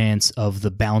the chance of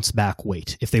the bounce back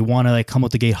weight. If they want to like come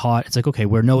out the gate hot, it's like, okay,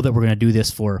 we know that we're going to do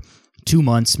this for 2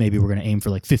 months. Maybe we're going to aim for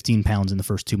like 15 pounds in the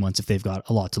first 2 months if they've got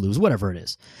a lot to lose, whatever it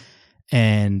is.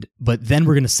 But then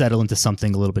we're going to settle into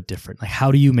something a little bit different. Like,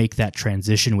 how do you make that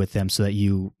transition with them so that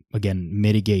you, again,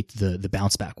 mitigate the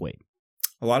bounce back weight?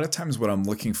 A lot of times what I'm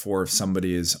looking for if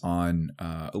somebody is on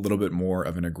a little bit more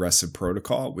of an aggressive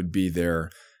protocol would be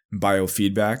their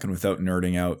biofeedback, and without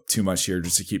nerding out too much here,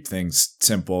 just to keep things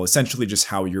simple, essentially just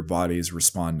how your body is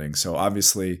responding. So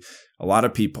obviously a lot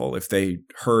of people, if they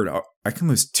heard, oh, I can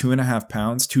lose 2.5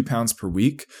 pounds, 2 pounds per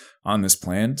week on this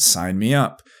plan, sign me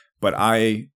up. But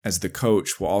I, as the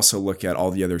coach, will also look at all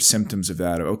the other symptoms of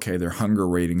that. Okay, their hunger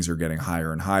ratings are getting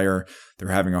higher and higher. They're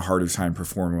having a harder time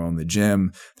performing well in the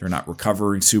gym. They're not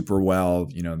recovering super well.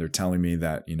 They're telling me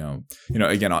that,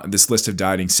 again, this list of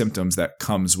dieting symptoms that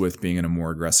comes with being in a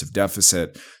more aggressive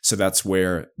deficit. So that's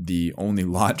where the only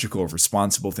logical,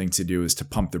 responsible thing to do is to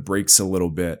pump the brakes a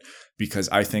little bit, because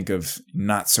I think of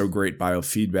not so great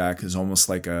biofeedback as almost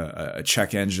like a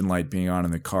check engine light being on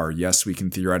in the car. Yes, we can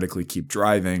theoretically keep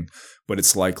driving, but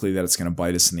it's likely that it's going to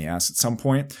bite us in the ass at some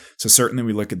point. So certainly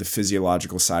we look at the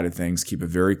physiological side of things, keep a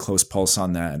very close pulse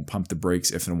on that, and pump the brakes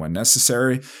if and when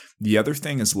necessary. The other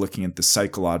thing is looking at the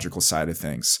psychological side of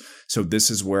things. So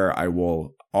this is where I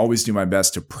will always do my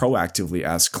best to proactively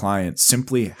ask clients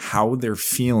simply how they're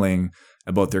feeling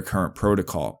about their current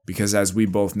protocol. Because as we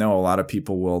both know, a lot of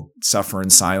people will suffer in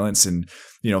silence and,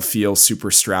 feel super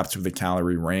strapped with the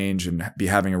calorie range and be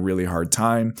having a really hard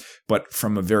time. But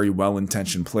from a very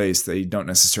well-intentioned place, they don't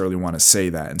necessarily want to say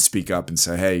that and speak up and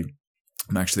say, hey,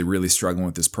 I'm actually really struggling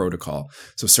with this protocol.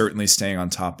 So certainly staying on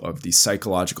top of the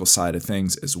psychological side of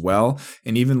things as well,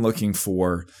 and even looking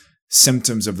for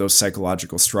symptoms of those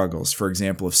psychological struggles. For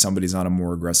example, if somebody's on a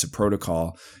more aggressive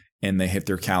protocol and they hit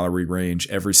their calorie range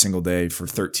every single day for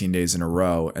 13 days in a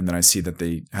row, and then I see that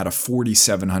they had a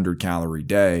 4,700 calorie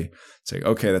day, it's like,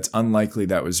 okay, that's unlikely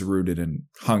that was rooted in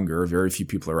hunger. Very few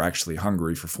people are actually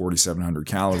hungry for 4,700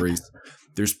 calories.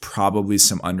 There's probably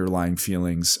some underlying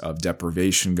feelings of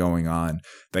deprivation going on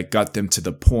that got them to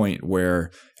the point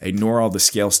where, ignore all the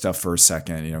scale stuff for a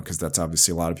second, because that's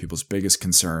obviously a lot of people's biggest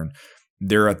concern.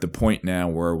 They're at the point now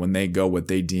where when they go what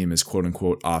they deem as quote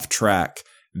unquote off track,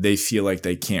 they feel like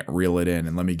they can't reel it in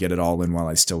and let me get it all in while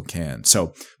I still can.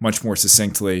 So much more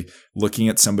succinctly, looking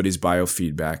at somebody's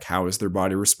biofeedback, how is their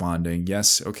body responding?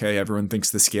 Yes, okay, everyone thinks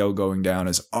the scale going down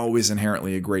is always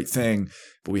inherently a great thing,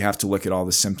 but we have to look at all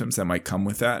the symptoms that might come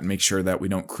with that and make sure that we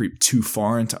don't creep too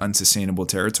far into unsustainable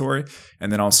territory.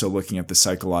 And then also looking at the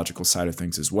psychological side of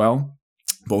things as well,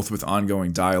 both with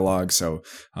ongoing dialogue. So,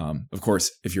 of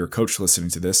course, if you're a coach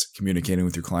listening to this, communicating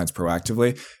with your clients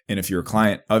proactively. And if you're a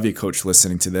client of a coach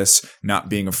listening to this, not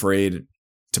being afraid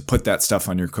to put that stuff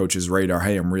on your coach's radar.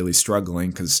 Hey, I'm really struggling,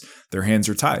 because their hands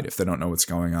are tied if they don't know what's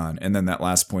going on. And then that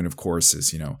last point, of course,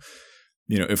 is,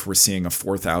 if we're seeing a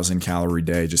 4,000 calorie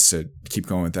day, just to keep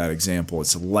going with that example,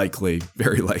 it's likely,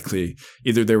 very likely,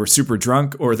 either they were super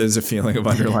drunk or there's a feeling of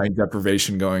underlying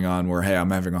deprivation going on where, hey,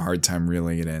 I'm having a hard time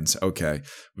reeling it in. So, okay,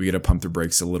 we got to pump the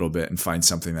brakes a little bit and find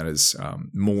something that is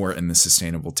more in the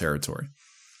sustainable territory.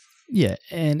 Yeah.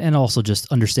 And also just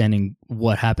understanding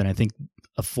what happened. I think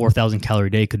a 4,000 calorie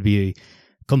day could be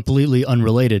completely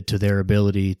unrelated to their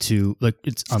ability to, like,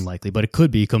 it's unlikely, but it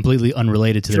could be completely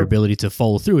unrelated to their ability to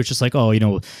follow through. It's just like, oh, it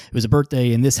was a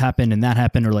birthday and this happened and that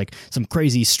happened, or like some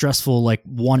crazy stressful, like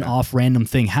one-off random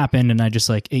thing happened and I just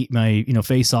like ate my,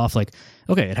 face off. Like,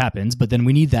 okay, it happens, but then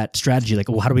we need that strategy. Like,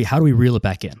 well, how do we reel it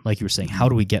back in? Like you were saying, how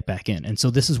do we get back in? And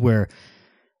so this is where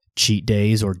cheat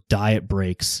days or diet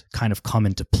breaks kind of come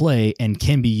into play and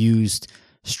can be used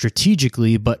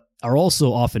strategically, but are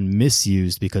also often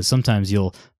misused, because sometimes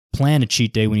you'll plan a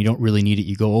cheat day when you don't really need it.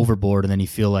 You go overboard and then you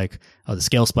feel like, oh, the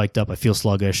scale spiked up. I feel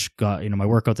sluggish. My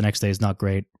workout the next day is not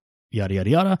great, yada, yada,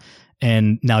 yada.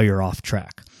 And now you're off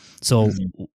track. So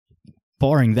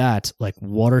barring that, like,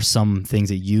 what are some things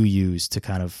that you use to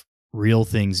kind of reel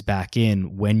things back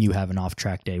in when you have an off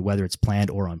track day, whether it's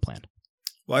planned or unplanned?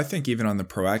 Well, I think even on the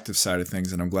proactive side of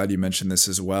things, and I'm glad you mentioned this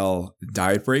as well,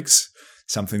 diet breaks,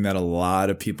 something that a lot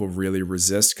of people really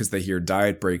resist, because they hear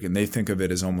diet break and they think of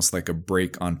it as almost like a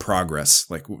break on progress.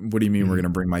 Like, what do you mean we're going to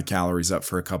bring my calories up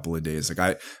for a couple of days?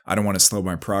 Like, I don't want to slow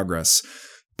my progress.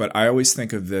 But I always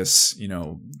think of this,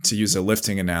 to use a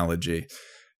lifting analogy.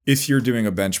 If you're doing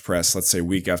a bench press, let's say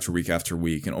week after week after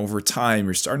week, and over time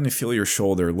you're starting to feel your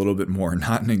shoulder a little bit more,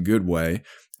 not in a good way,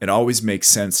 it always makes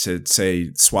sense to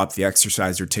say swap the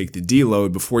exercise or take the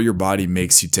deload before your body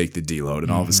makes you take the deload.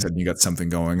 And all of a sudden you got something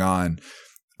going on.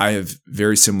 I have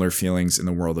very similar feelings in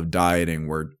the world of dieting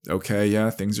where, okay, yeah,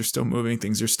 things are still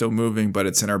moving, but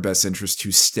it's in our best interest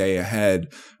to stay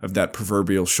ahead of that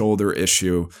proverbial shoulder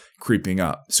issue creeping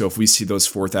up. So if we see those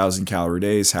 4,000 calorie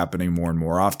days happening more and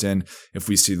more often, if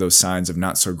we see those signs of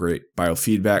not so great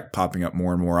biofeedback popping up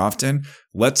more and more often,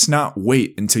 let's not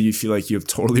wait until you feel like you've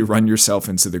totally run yourself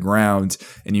into the ground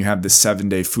and you have this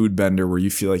 7-day food bender where you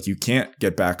feel like you can't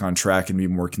get back on track and be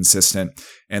more consistent.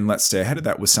 And let's stay ahead of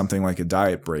that with something like a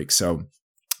diet break. So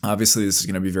obviously, this is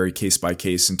going to be very case by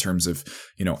case in terms of,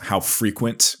 how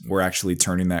frequent we're actually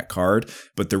turning that card.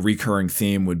 But the recurring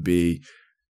theme would be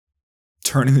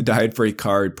turning the diet break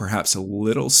card perhaps a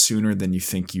little sooner than you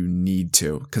think you need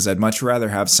to, because I'd much rather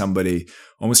have somebody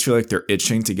almost feel like they're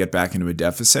itching to get back into a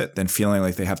deficit than feeling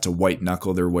like they have to white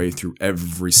knuckle their way through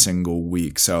every single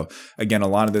week. So again, a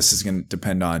lot of this is going to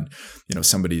depend on,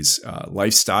 somebody's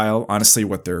lifestyle, honestly,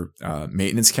 what their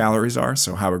maintenance calories are.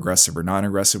 So how aggressive or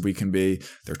non-aggressive we can be,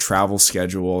 their travel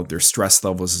schedule, their stress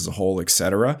levels as a whole,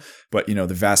 etc. But,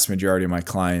 the vast majority of my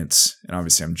clients, and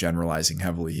obviously I'm generalizing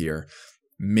heavily here,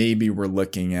 maybe we're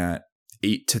looking at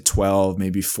 8 to 12,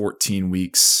 maybe 14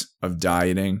 weeks of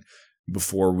dieting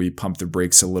before we pump the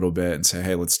brakes a little bit and say,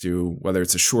 hey, let's do, whether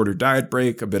it's a shorter diet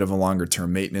break, a bit of a longer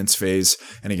term maintenance phase.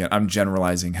 And again, I'm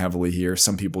generalizing heavily here.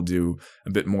 Some people do a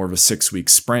bit more of a 6-week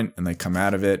sprint and they come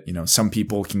out of it. Some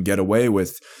people can get away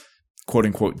with quote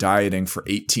unquote dieting for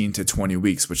 18 to 20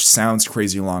 weeks, which sounds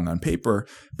crazy long on paper.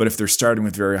 But if they're starting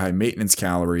with very high maintenance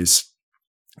calories,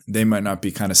 they might not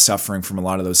be kind of suffering from a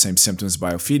lot of those same symptoms of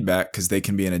biofeedback because they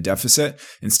can be in a deficit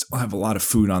and still have a lot of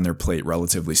food on their plate,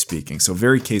 relatively speaking. So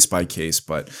very case by case,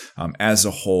 but as a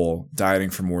whole, dieting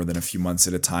for more than a few months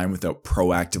at a time without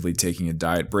proactively taking a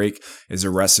diet break is a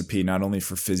recipe not only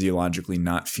for physiologically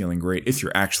not feeling great if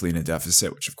you're actually in a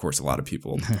deficit, which of course a lot of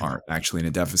people aren't actually in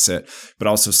a deficit, but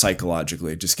also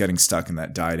psychologically just getting stuck in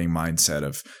that dieting mindset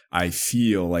of I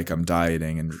feel like I'm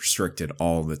dieting and restricted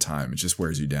all the time. It just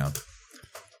wears you down.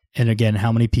 And again,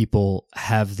 how many people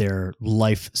have their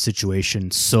life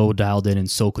situation so dialed in and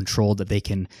so controlled that they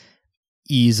can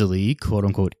easily, quote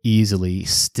unquote, easily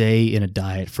stay in a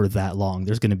diet for that long?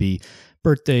 There's going to be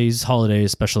birthdays,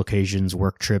 holidays, special occasions,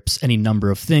 work trips, any number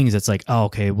of things that's like, oh,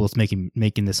 okay, well, it's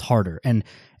making this harder. And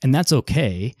that's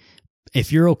okay.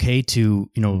 If you're okay to,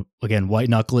 again, white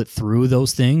knuckle it through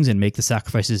those things and make the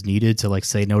sacrifices needed to like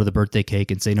say no to the birthday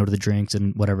cake and say no to the drinks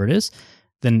and whatever it is,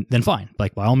 then fine.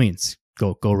 Like by all means,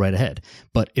 go right ahead.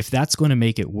 But if that's going to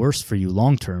make it worse for you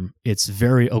long term, it's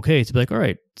very okay to be like, all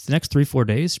right, it's the next 3-4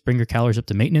 days, bring your calories up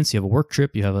to maintenance. You have a work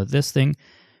trip, you have this thing,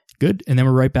 good, and then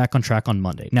we're right back on track on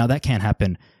Monday. Now that can't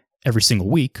happen every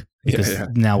single week because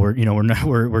now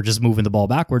we're just moving the ball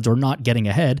backwards or not getting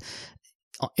ahead.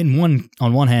 On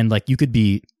one hand, like you could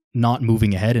be not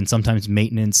moving ahead, and sometimes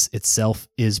maintenance itself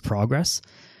is progress.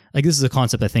 Like this is a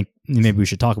concept I think maybe we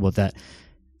should talk about that.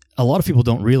 A lot of people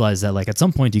don't realize that like at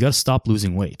some point you got to stop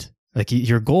losing weight. Like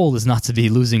your goal is not to be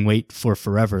losing weight for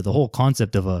forever. The whole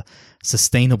concept of a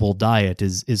sustainable diet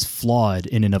is flawed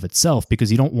in and of itself because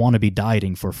you don't want to be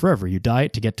dieting for forever. You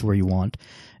diet to get to where you want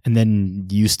and then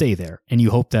you stay there and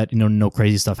you hope that no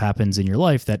crazy stuff happens in your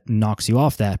life that knocks you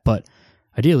off that. But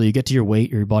ideally you get to your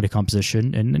weight or your body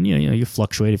composition and then you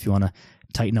fluctuate if you want to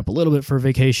tighten up a little bit for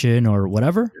vacation or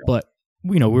whatever. Yeah. But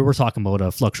we were talking about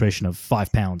a fluctuation of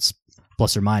 5 pounds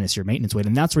plus or minus your maintenance weight.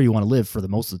 And that's where you want to live for the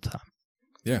most of the time.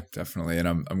 Yeah, definitely. And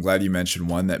I'm glad you mentioned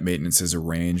one, that maintenance is a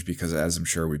range, because as I'm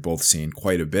sure we've both seen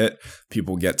quite a bit,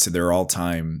 people get to their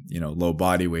all-time, low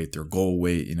body weight, their goal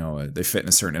weight, they fit in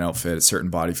a certain outfit, a certain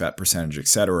body fat percentage,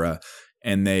 etc.,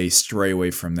 and they stray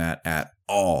away from that at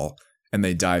all. And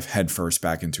they dive headfirst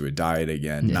back into a diet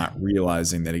again, not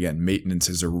realizing that, again, maintenance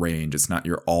is a range. It's not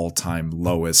your all-time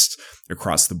lowest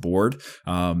across the board.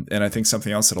 And I think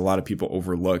something else that a lot of people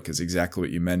overlook is exactly what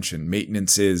you mentioned.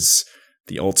 Maintenance is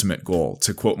the ultimate goal.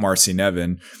 To quote Marcy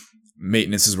Nevin,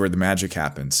 maintenance is where the magic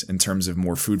happens in terms of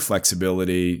more food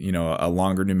flexibility, a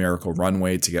longer numerical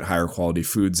runway to get higher quality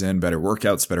foods in, better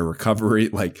workouts, better recovery,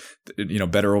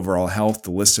 better overall health.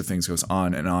 The list of things goes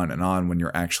on and on and on when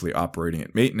you're actually operating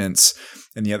at maintenance.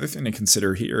 And the other thing to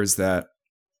consider here is that,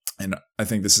 and I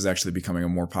think this is actually becoming a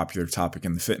more popular topic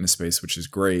in the fitness space, which is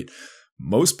great,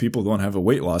 most people don't have a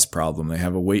weight loss problem. They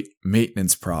have a weight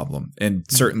maintenance problem. And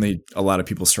certainly a lot of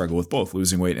people struggle with both,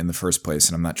 losing weight in the first place.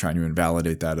 And I'm not trying to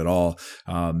invalidate that at all.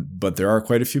 But there are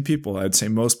quite a few people, I'd say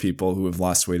most people, who have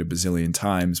lost weight a bazillion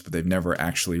times, but they've never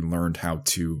actually learned how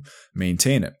to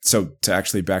maintain it. So to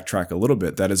actually backtrack a little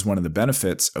bit, that is one of the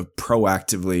benefits of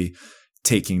proactively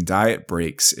taking diet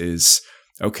breaks is,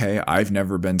 okay, I've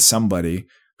never been somebody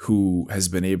who has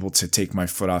been able to take my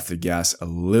foot off the gas a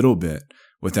little bit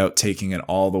without taking it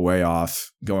all the way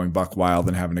off, going buck wild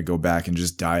and having to go back and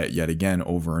just diet yet again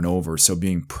over and over. So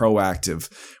being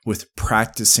proactive with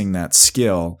practicing that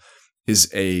skill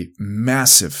is a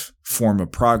massive form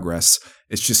of progress.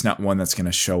 It's just not one that's going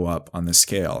to show up on the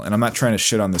scale. And I'm not trying to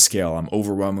shit on the scale. I'm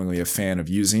overwhelmingly a fan of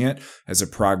using it as a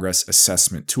progress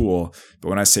assessment tool. But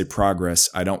when I say progress,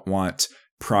 I don't want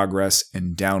progress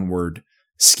and downward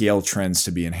scale trends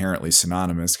to be inherently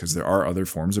synonymous, because there are other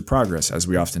forms of progress, as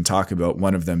we often talk about.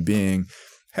 One of them being,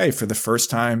 hey, for the first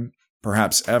time,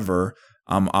 perhaps ever,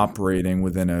 I'm operating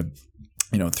within a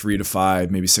 3 to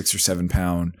 5, maybe 6 or 7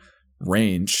 pound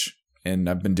range. And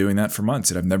I've been doing that for months,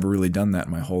 and I've never really done that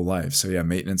in my whole life. So yeah,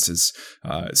 maintenance is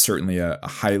certainly a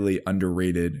highly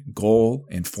underrated goal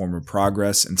and form of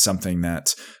progress, and something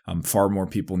that far more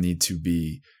people need to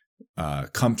be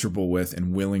comfortable with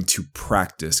and willing to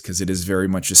practice, because it is very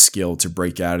much a skill to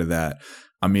break out of that.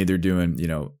 I'm either doing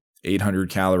 800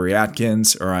 calorie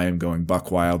Atkins, or I am going buck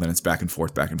wild, and it's back and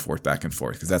forth,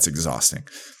 because that's exhausting.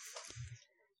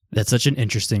 That's such an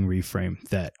interesting reframe,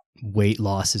 that weight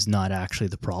loss is not actually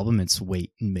the problem. It's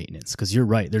weight maintenance. Because you're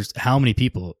right. There's how many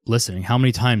people listening, how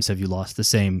many times have you lost the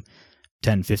same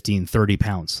 10, 15, 30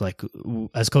 pounds? Like,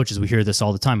 as coaches, we hear this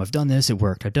all the time. I've done this, it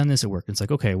worked. I've done this, it worked. And it's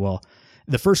like, okay, well,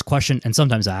 the first question, and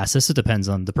sometimes I ask this, it depends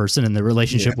on the person and the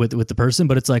relationship with the person,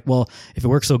 but it's like, well, if it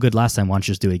worked so good last time, why don't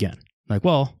you just do it again? Like,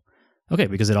 well, okay,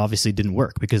 because it obviously didn't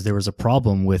work, because there was a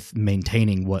problem with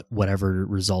maintaining whatever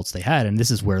results they had. And this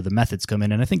is where the methods come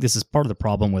in. And I think this is part of the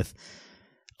problem with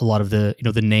a lot of the,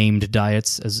 the named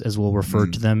diets, as we'll refer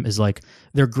to them, is like,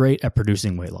 they're great at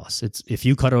producing weight loss. It's, if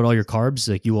you cut out all your carbs,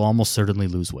 like, you will almost certainly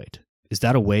lose weight. Is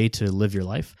that a way to live your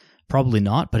life? Probably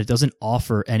not, but it doesn't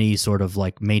offer any sort of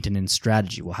like maintenance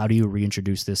strategy. Well, how do you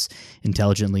reintroduce this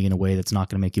intelligently in a way that's not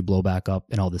going to make you blow back up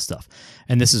and all this stuff?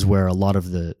 And this is where a lot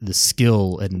of the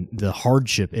skill and the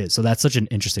hardship is. So that's such an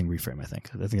interesting reframe, I think.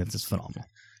 I think that's just phenomenal.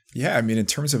 Yeah, I mean, in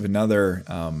terms of another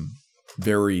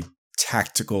very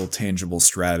tactical, tangible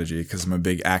strategy, because I'm a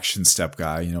big action step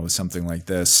guy, with something like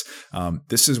this.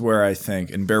 This is where I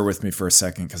think, and bear with me for a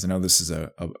second, because I know this is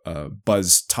a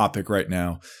buzz topic right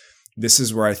now. This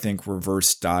is where I think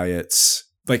reverse diets,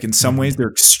 like, in some ways, they're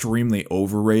extremely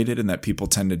overrated, and that people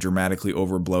tend to dramatically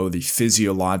overblow the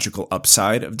physiological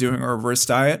upside of doing a reverse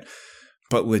diet.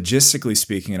 But logistically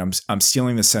speaking, and I'm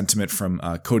stealing the sentiment from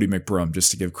Cody McBroom,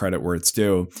 just to give credit where it's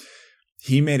due.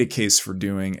 He made a case for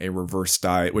doing a reverse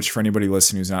diet, which, for anybody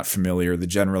listening who's not familiar, the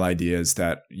general idea is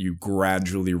that you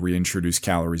gradually reintroduce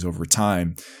calories over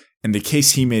time. And the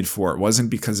case he made for it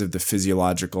wasn't because of the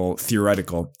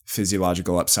theoretical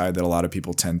physiological upside that a lot of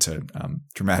people tend to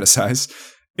dramatize.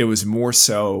 It was more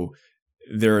so,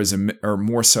 there is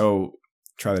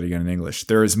try that again in English.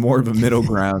 There is more of a middle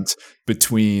ground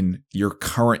between your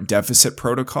current deficit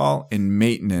protocol and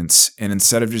maintenance. And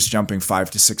instead of just jumping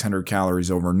 500 to 600 calories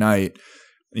overnight,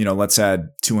 let's add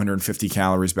 250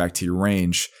 calories back to your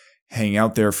range. Hang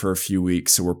out there for a few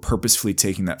weeks. So we're purposefully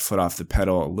taking that foot off the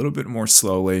pedal a little bit more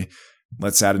slowly.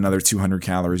 Let's add another 200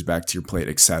 calories back to your plate,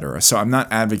 etc. So I'm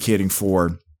not advocating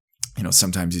for,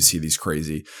 sometimes you see these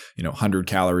crazy, 100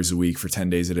 calories a week for 10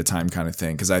 days at a time kind of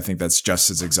thing, because I think that's just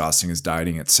as exhausting as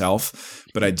dieting itself.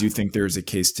 But I do think there's a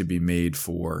case to be made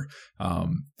for,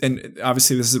 and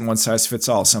obviously this isn't one size fits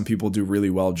all. Some people do really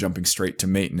well jumping straight to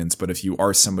maintenance, but if you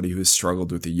are somebody who has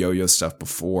struggled with the yo-yo stuff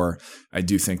before, I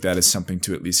do think that is something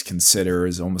to at least consider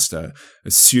as almost a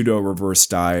pseudo reverse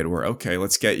diet where, okay,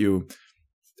 let's get you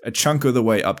a chunk of the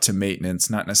way up to maintenance,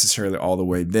 not necessarily all the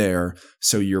way there.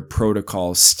 So your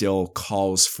protocol still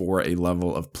calls for a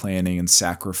level of planning and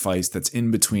sacrifice that's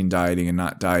in between dieting and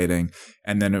not dieting.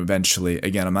 And then eventually,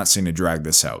 again, I'm not saying to drag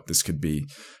this out. This could be,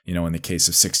 in the case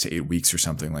of 6 to 8 weeks or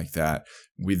something like that.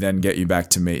 We then get you back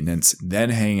to maintenance,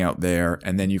 then hang out there,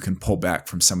 and then you can pull back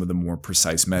from some of the more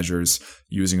precise measures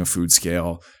using a food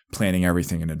scale, planning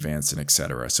everything in advance, and et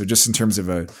cetera. So just in terms of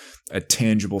a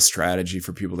tangible strategy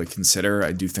for people to consider,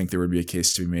 I do think there would be a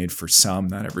case to be made for some,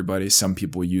 not everybody, some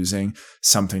people using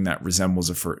something that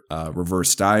resembles a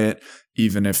reverse diet,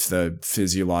 even if the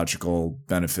physiological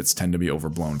benefits tend to be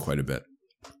overblown quite a bit.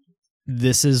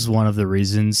 This is one of the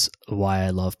reasons why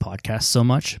I love podcasts so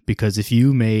much, because if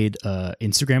you made an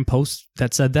Instagram post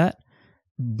that said that,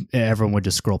 everyone would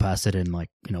just scroll past it and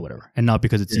whatever. And not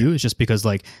because it's you, it's just because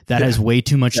that has way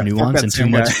too much nuance and too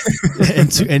much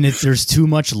there's too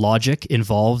much logic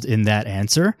involved in that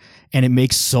answer, and it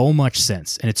makes so much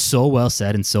sense, and it's so well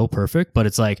said and so perfect, but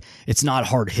it's not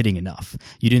hard hitting enough.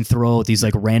 You didn't throw out these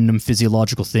random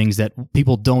physiological things that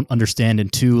people don't understand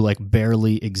and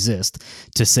barely exist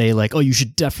to say oh, you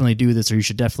should definitely do this or you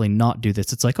should definitely not do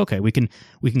this. It's okay, we can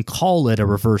call it a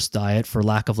reverse diet for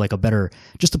lack of a better,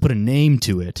 just to put a name to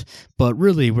to it, but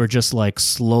really we're just like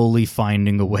slowly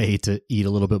finding a way to eat a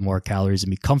little bit more calories and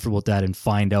be comfortable with that and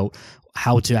find out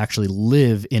how to actually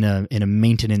live in a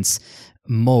maintenance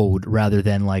mode rather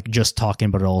than like just talking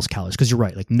about all those calories. Because you're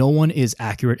right, like no one is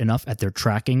accurate enough at their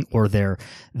tracking or their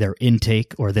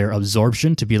intake or their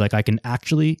absorption to be like, I can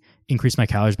actually increase my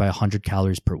calories by 100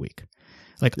 calories per week.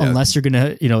 Like, unless you're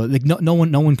gonna, like no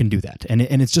one can do that, and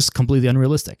it's just completely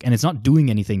unrealistic, and it's not doing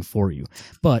anything for you.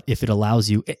 But if it allows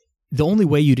you, the only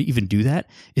way you'd even do that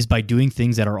is by doing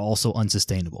things that are also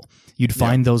unsustainable. You'd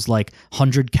find those like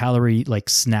 100-calorie like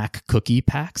snack cookie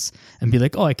packs and be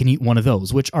like, oh, I can eat one of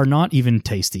those, which are not even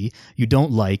tasty. You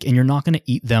don't like, and you're not going to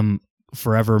eat them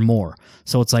forever more.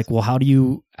 So it's like, well, how do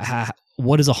you?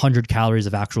 What is 100 calories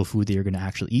of actual food that you're going to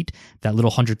actually eat? That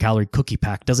little 100-calorie cookie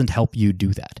pack doesn't help you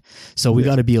do that. So we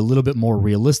got to be a little bit more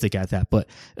realistic at that. But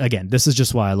again, this is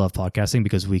just why I love podcasting,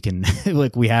 because we can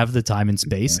like we have the time and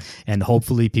space and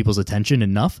hopefully people's attention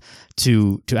enough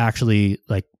to actually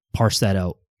like parse that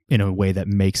out in a way that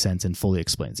makes sense and fully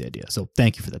explains the idea. So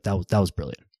thank you for that. That was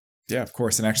brilliant. Yeah, of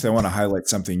course. And actually I want to highlight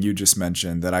something you just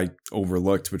mentioned that I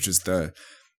overlooked, which is the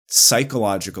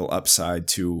psychological upside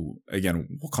to, again,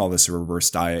 we'll call this a reverse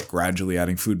diet, gradually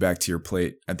adding food back to your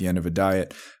plate at the end of a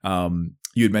diet.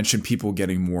 You had mentioned people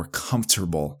getting more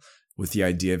comfortable with the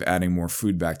idea of adding more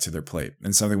food back to their plate.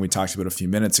 And something we talked about a few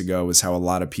minutes ago is how a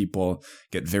lot of people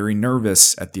get very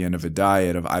nervous at the end of a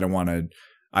diet of, I don't want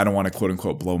to quote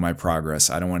unquote blow my progress.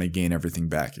 I don't want to gain everything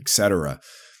back, etc.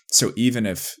 So even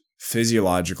if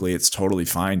physiologically it's totally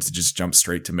fine to just jump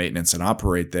straight to maintenance and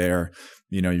operate there,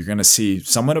 you're going to see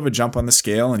somewhat of a jump on the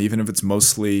scale. And even if it's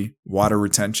mostly water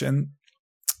retention,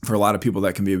 for a lot of people,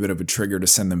 that can be a bit of a trigger to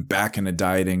send them back in a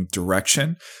dieting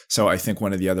direction. So I think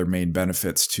one of the other main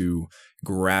benefits to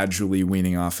gradually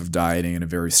weaning off of dieting in a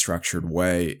very structured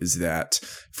way is that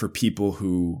for people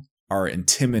who are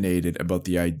intimidated about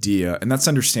the idea, and that's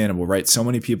understandable, right? So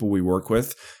many people we work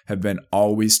with have been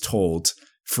always told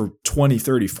for 20,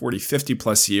 30, 40, 50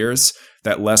 plus years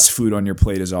that less food on your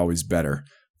plate is always better.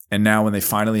 And now when they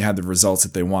finally had the results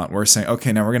that they want, we're saying,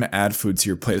 okay, now we're going to add food to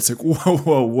your plate. It's like,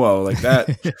 whoa. Like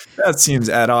that seems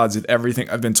at odds with everything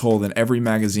I've been told in every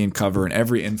magazine cover and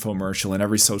every infomercial and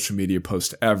every social media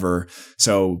post ever.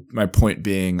 So my point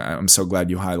being, I'm so glad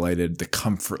you highlighted the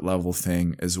comfort level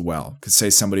thing as well. Because say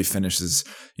somebody finishes,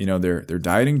 their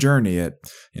dieting journey at,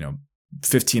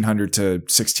 1,500 to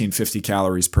 1,650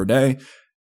 calories per day.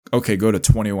 Okay, go to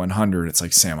 2,100. It's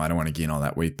like, Sam, I don't want to gain all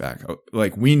that weight back.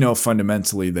 Like, we know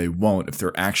fundamentally they won't if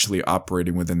they're actually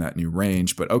operating within that new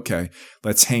range. But okay,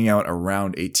 let's hang out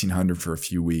around 1,800 for a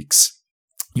few weeks.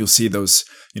 You'll see those,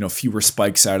 fewer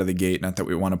spikes out of the gate. Not that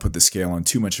we want to put the scale on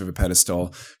too much of a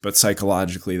pedestal, but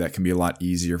psychologically that can be a lot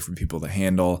easier for people to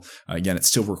handle. Again, it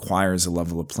still requires a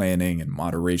level of planning and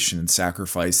moderation and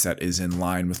sacrifice that is in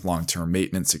line with long-term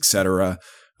maintenance, etc.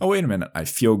 Oh, wait a minute, I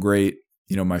feel great.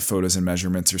 My photos and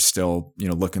measurements are still,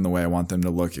 looking the way I want them to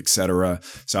look, etc.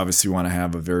 So obviously we want to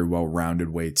have a very well-rounded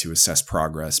way to assess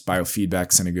progress.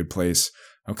 Biofeedback's in a good place.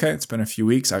 Okay, it's been a few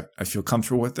weeks. I feel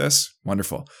comfortable with this.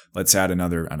 Wonderful. Let's add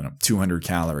another, 200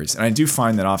 calories. And I do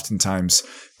find that oftentimes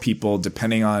people,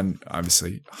 depending on,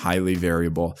 obviously highly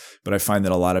variable, but I find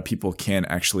that a lot of people can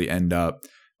actually end up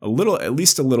at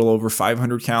least a little over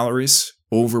 500 calories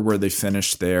over where they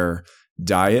finished their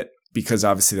diet, because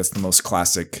obviously that's the most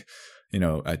classic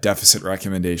a deficit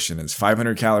recommendation is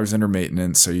 500 calories under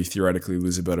maintenance. So you theoretically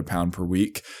lose about a pound per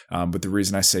week. But the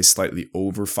reason I say slightly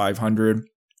over 500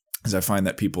 is I find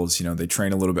that people's, they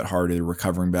train a little bit harder, they're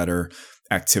recovering better,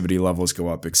 activity levels go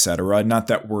up, etc. Not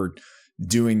that we're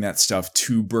doing that stuff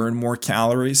to burn more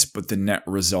calories, but the net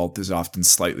result is often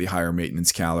slightly higher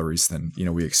maintenance calories than,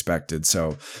 we expected.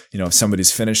 So, if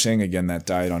somebody's finishing, again, that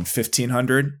diet on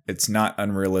 1,500, it's not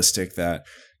unrealistic that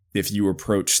if you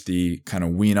approach the kind of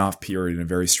wean off period in a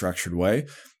very structured way,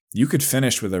 you could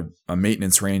finish with a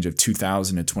maintenance range of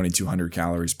 2,000 to 2,200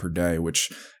 calories per day,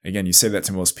 which, again, you say that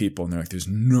to most people and they're like, there's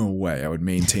no way I would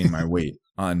maintain my weight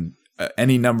on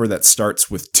any number that starts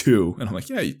with 2. And I'm like,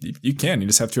 yeah, you can. You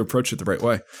just have to approach it the right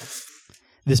way.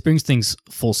 This brings things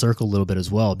full circle a little bit as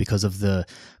well because of the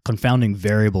confounding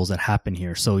variables that happen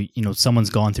here. So,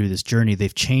 someone's gone through this journey,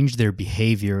 they've changed their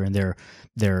behavior and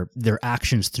their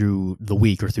actions through the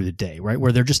week or through the day, right?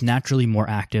 Where they're just naturally more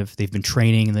active. They've been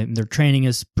training and their training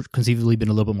has conceivably been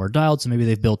a little bit more dialed. So maybe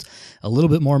they've built a little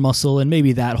bit more muscle, and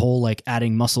maybe that whole like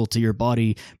adding muscle to your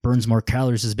body burns more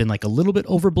calories has been like a little bit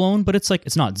overblown, but it's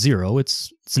not zero.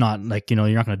 It's not like, you're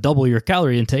not going to double your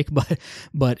calorie intake, but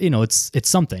it's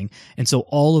something. And so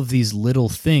all of these little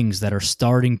things that are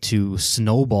starting to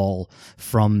snowball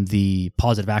from the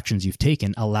positive actions you've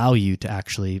taken allow you to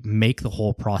actually make the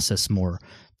whole process more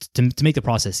to make the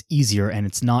process easier. And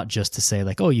it's not just to say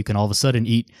like, oh, you can all of a sudden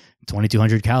eat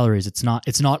 2,200 calories. It's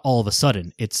not all of a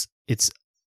sudden. It's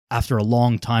after a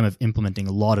long time of implementing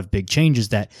a lot of big changes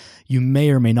that you may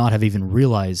or may not have even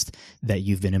realized that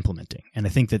you've been implementing. And I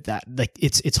think that like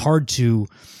it's hard to,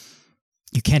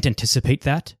 you can't anticipate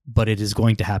that, but it is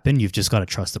going to happen. You've just got to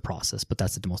trust the process, but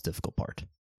that's the most difficult part.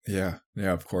 Yeah,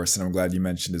 of course. And I'm glad you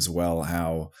mentioned as well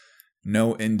how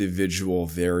no individual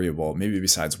variable, maybe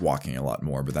besides walking a lot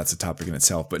more, but that's a topic in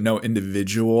itself, but no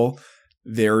individual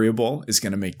variable is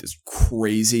going to make this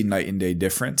crazy night and day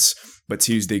difference. But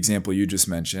to use the example you just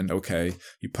mentioned, okay,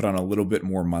 you put on a little bit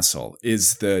more muscle.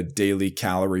 Is the daily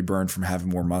calorie burn from having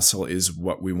more muscle is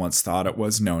what we once thought it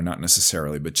was? No, not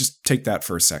necessarily, but just take that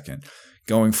for a second.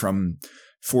 Going from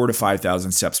 4,000 to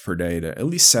 5,000 steps per day to at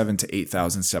least 7,000 to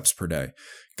 8,000 steps per day.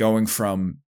 Going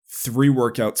from 3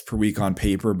 workouts per week on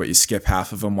paper, but you skip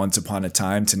half of them once upon a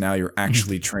time, to now you're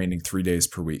actually training 3 days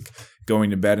per week. Going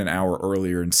to bed an hour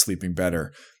earlier and sleeping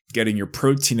better. Getting your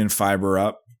protein and fiber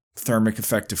up, thermic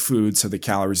effect of food, so the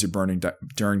calories you're burning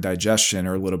during digestion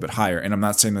are a little bit higher. And I'm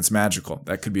not saying that's magical.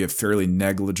 That could be a fairly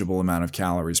negligible amount of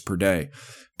calories per day.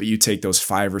 But you take those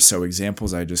 5 or so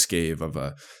examples I just gave of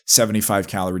a 75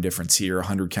 calorie difference here,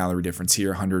 100 calorie difference here,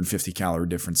 150 calorie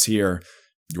difference here.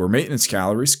 Your maintenance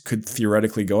calories could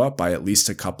theoretically go up by at least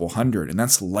a couple hundred. And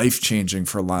that's life-changing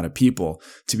for a lot of people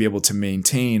to be able to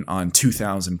maintain on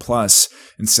 2,000 plus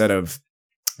instead of,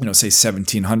 say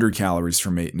 1,700 calories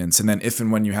for maintenance. And then if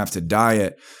and when you have to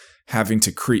diet, having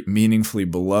to creep meaningfully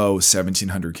below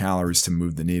 1,700 calories to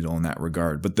move the needle in that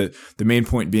regard. But the main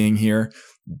point being here,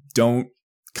 don't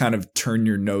kind of turn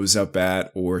your nose up at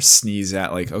or sneeze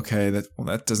at like, okay,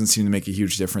 that doesn't seem to make a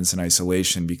huge difference in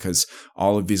isolation, because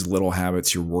all of these little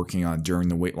habits you're working on during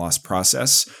the weight loss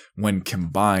process, when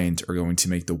combined, are going to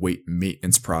make the weight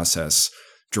maintenance process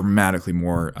dramatically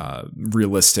more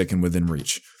realistic and within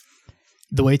reach.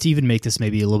 The way to even make this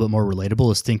maybe a little bit more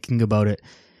relatable is thinking about it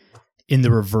in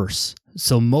the reverse.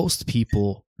 So most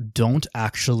people don't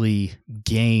actually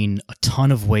gain a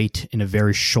ton of weight in a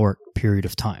very short period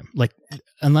of time. Like,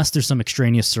 unless there's some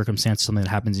extraneous circumstance, something that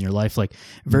happens in your life, like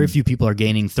very few people are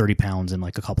gaining 30 pounds in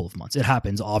like a couple of months. It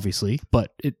happens, obviously,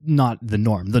 but not the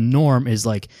norm. The norm is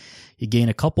like you gain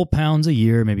a couple pounds a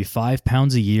year, maybe 5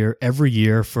 pounds a year, every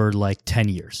year for like 10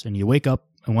 years. And you wake up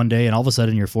one day and all of a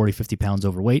sudden you're 40, 50 pounds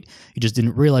overweight. You just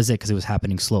didn't realize it because it was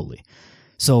happening slowly.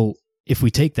 So if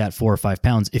we take that 4 or 5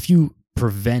 pounds, if you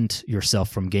prevent yourself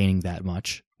from gaining that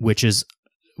much, which is,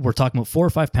 we're talking about 4 or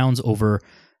 5 pounds over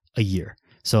a year.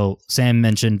 So Sam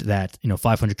mentioned that,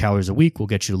 500 calories a week will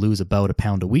get you to lose about a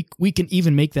pound a week. We can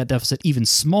even make that deficit even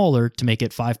smaller to make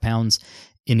it 5 pounds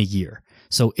in a year.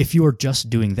 So if you're just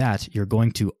doing that, you're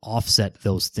going to offset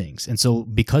those things. And so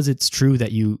because it's true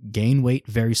that you gain weight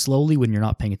very slowly when you're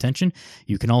not paying attention,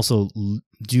 you can also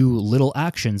do little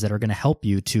actions that are going to help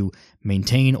you to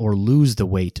maintain or lose the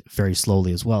weight very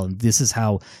slowly as well. And this is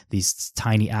how these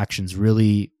tiny actions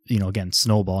really, again,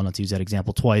 snowball, not to use that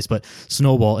example twice, but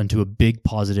snowball into a big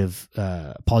positive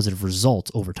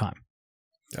result over time.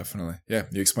 Definitely. Yeah,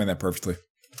 you explained that perfectly.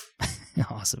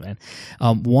 Awesome, man.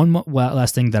 One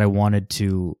last thing that I wanted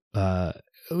to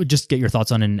just get your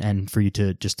thoughts on, and for you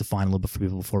to just define a little bit for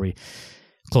people before we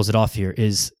close it off here,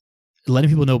 is letting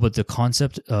people know about the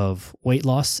concept of weight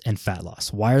loss and fat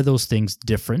loss. Why are those things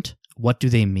different? What do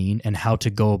they mean? And how to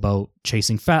go about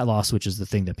chasing fat loss, which is the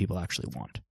thing that people actually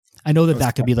want. I know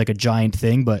that could be like a giant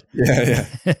thing, but yeah.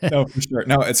 No, for sure.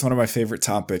 No, it's one of my favorite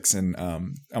topics. And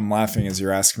I'm laughing as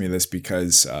you're asking me this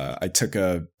because I took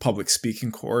a public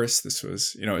speaking course. This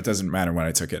was, it doesn't matter when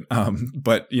I took it,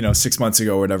 but 6 months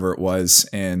ago, whatever it was.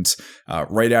 And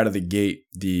right out of the gate,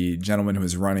 the gentleman who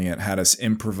was running it had us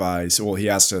improvise. Well, he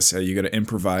asked us, you got to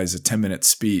improvise a 10-minute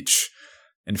speech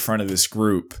in front of this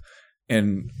group.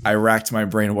 And I racked my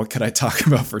brain, what could I talk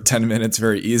about for 10 minutes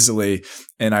very easily?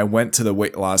 And I went to the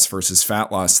weight loss versus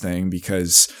fat loss thing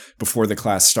because before the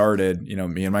class started,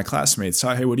 me and my classmates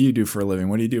thought, hey, what do you do for a living?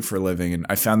 What do you do for a living? And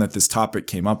I found that this topic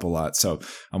came up a lot. So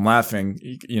I'm laughing.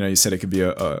 You said it could be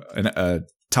a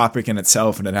topic in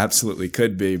itself, and it absolutely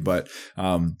could be. But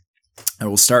I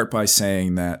will start by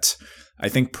saying that I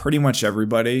think pretty much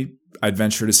everybody, I'd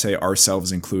venture to say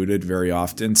ourselves included, very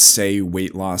often say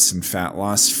weight loss and fat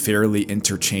loss fairly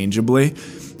interchangeably.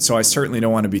 So I certainly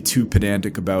don't want to be too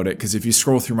pedantic about it, because if you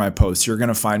scroll through my posts, you're going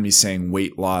to find me saying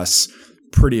weight loss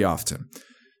pretty often.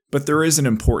 But there is an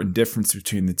important difference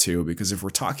between the two, because if we're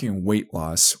talking weight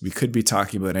loss, we could be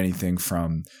talking about anything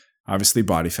from obviously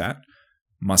body fat,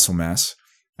 muscle mass,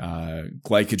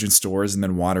 glycogen stores and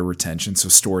then water retention, so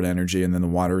stored energy and then the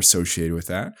water associated with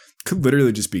that. Could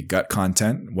literally just be gut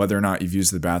content, whether or not you've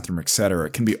used the bathroom, etc.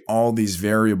 It can be all these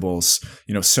variables,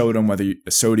 sodium, whether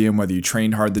you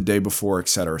trained hard the day before,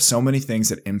 etc. So many things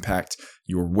that impact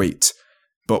your weight.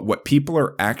 But what people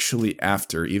are actually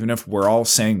after, even if we're all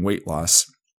saying weight loss,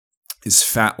 is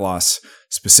fat loss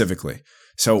specifically.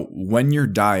 So when you're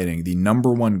dieting, the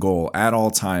number one goal at all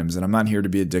times, and I'm not here to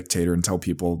be a dictator and tell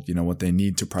people, what they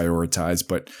need to prioritize,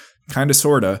 but kind of,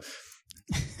 sort of,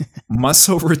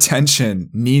 muscle retention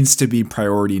needs to be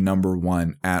priority number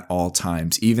one at all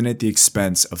times, even at the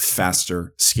expense of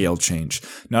faster scale change.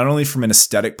 Not only from an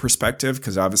aesthetic perspective,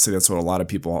 because obviously that's what a lot of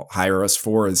people hire us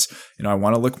for is, I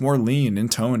want to look more lean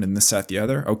and toned and this, that, the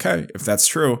other. Okay, if that's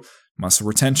true, muscle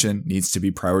retention needs to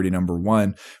be priority number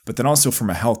one, but then also from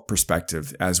a health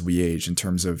perspective as we age in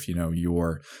terms of,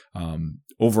 your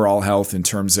overall health, in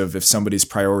terms of if somebody's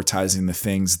prioritizing the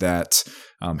things that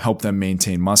help them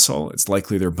maintain muscle, it's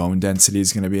likely their bone density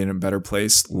is going to be in a better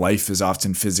place. Life is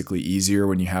often physically easier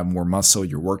when you have more muscle,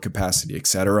 your work capacity,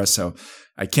 etc. So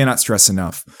I cannot stress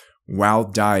enough, while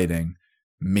dieting,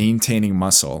 maintaining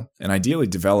muscle and ideally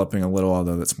developing a little,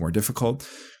 although that's more difficult,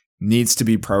 needs to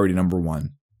be priority number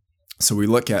one. So we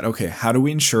look at, okay, how do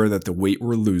we ensure that the weight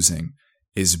we're losing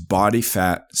is body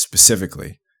fat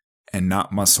specifically and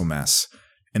not muscle mass?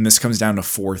 And this comes down to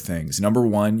four things. Number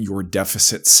one, your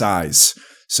deficit size.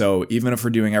 So even if we're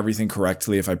doing everything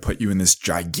correctly, if I put you in this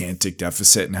gigantic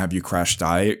deficit and have you crash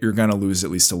diet, you're going to lose at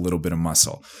least a little bit of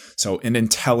muscle. So an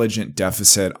intelligent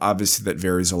deficit, obviously that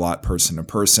varies a lot person to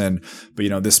person,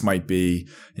 but this might be,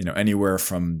 anywhere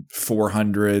from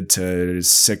 400 to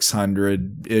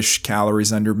 600-ish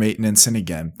calories under maintenance. And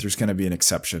again, there's going to be an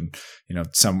exception.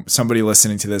 Somebody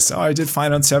listening to this, I did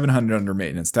fine on 700 under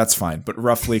maintenance. That's fine. But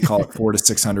roughly call it 400 to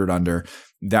 600 under.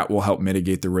 That will help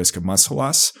mitigate the risk of muscle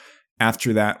loss.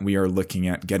 After that, we are looking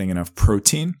at getting enough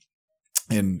protein,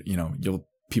 and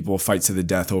people will fight to the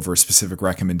death over a specific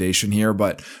recommendation here.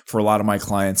 But for a lot of my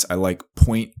clients, I like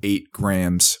 0.8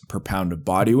 grams per pound of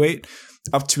body weight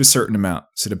up to a certain amount.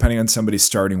 So depending on somebody's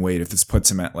starting weight, if this puts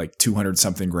them at like 200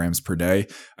 something grams per day,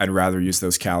 I'd rather use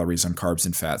those calories on carbs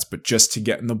and fats. But just to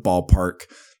get in the ballpark,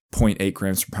 0.8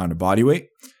 grams per pound of body weight.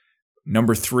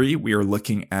 Number three, we are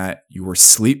looking at your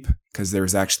sleep, because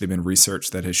there's actually been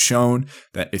research that has shown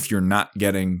that if you're not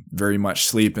getting very much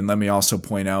sleep, and let me also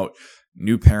point out,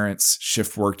 new parents,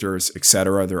 shift workers,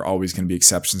 etc., there are always going to be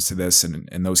exceptions to this. And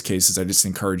in those cases, I just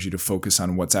encourage you to focus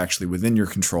on what's actually within your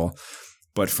control.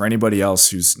 But for anybody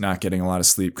else who's not getting a lot of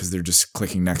sleep because they're just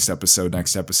clicking next episode,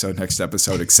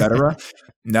 etc.,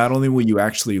 not only will you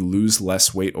actually lose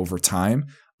less weight over time,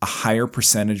 a higher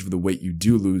percentage of the weight you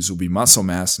do lose will be muscle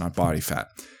mass, not body fat.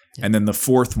 Yeah. And then the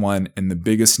fourth one, and the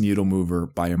biggest needle mover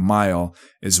by a mile,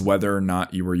 is whether or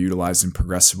not you are utilizing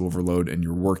progressive overload in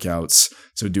your workouts.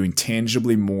 So doing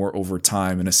tangibly more over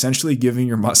time and essentially giving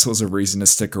your muscles a reason to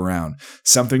stick around,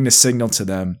 something to signal to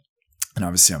them. And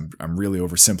obviously I'm really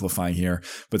oversimplifying here,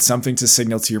 but something to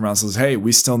signal to your muscles, hey,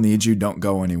 we still need you, don't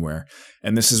go anywhere.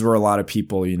 And this is where a lot of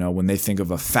people, when they think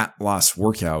of a fat loss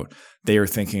workout, they are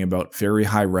thinking about very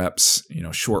high reps,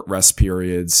 short rest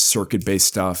periods, circuit-based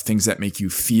stuff, things that make you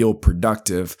feel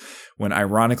productive, when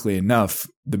ironically enough,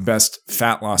 the best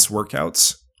fat loss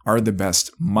workouts are the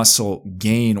best muscle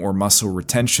gain or muscle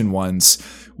retention ones,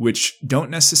 which don't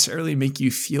necessarily make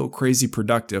you feel crazy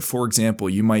productive. For example,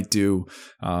 you might do,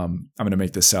 I'm going to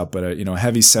make this up, but a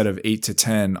heavy set of 8 to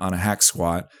 10 on a hack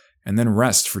squat, and then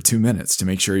rest for 2 minutes to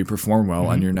make sure you perform well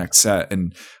on your next set.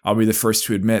 And I'll be the first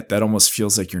to admit that almost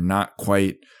feels like you're not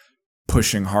quite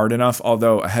pushing hard enough.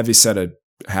 Although a heavy set of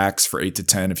hacks for 8 to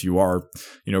 10, if you are,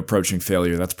 approaching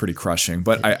failure, that's pretty crushing.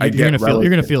 But you're going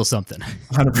to feel something.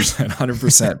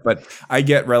 100%. But I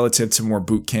get relative to more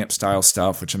boot camp style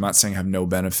stuff, which I'm not saying have no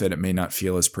benefit. It may not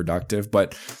feel as productive.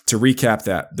 But to recap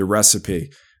that, the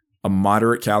recipe, a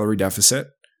moderate calorie deficit,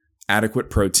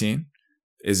 adequate protein,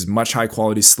 as much high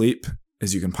quality sleep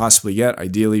as you can possibly get,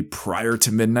 ideally prior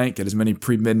to midnight, get as many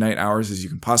pre-midnight hours as you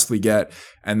can possibly get.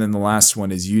 And then the last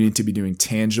one is you need to be doing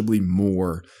tangibly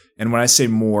more. And when I say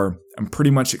more, I'm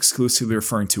pretty much exclusively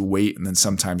referring to weight and then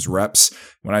sometimes reps.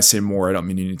 When I say more, I don't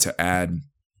mean you need to add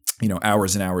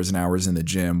hours and hours and hours in the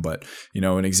gym. But,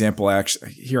 an example,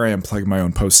 actually, here I am plugging my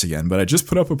own post again, but I just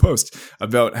put up a post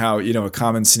about how, a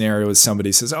common scenario is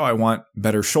somebody says, I want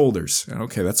better shoulders.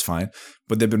 Okay, that's fine.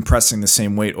 But they've been pressing the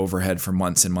same weight overhead for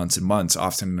months and months and months,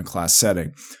 often in a class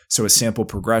setting. So a sample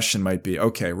progression might be,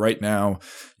 okay, right now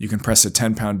you can press a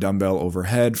 10-pound dumbbell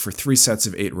overhead for 3 sets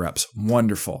of 8 reps.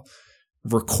 Wonderful.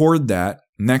 record that.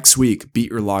 Next week, beat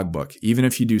your logbook. Even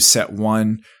if you do set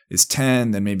 1 is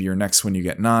 10, then maybe your next one you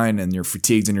get 9 and you're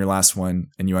fatigued in your last one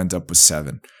and you end up with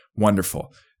 7.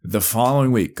 Wonderful. The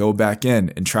following week, go back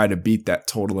in and try to beat that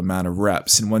total amount of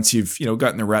reps. And once you've,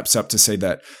 gotten the reps up to say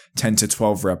that 10 to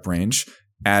 12 rep range,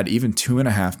 add even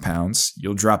 2.5 pounds,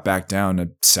 you'll drop back down to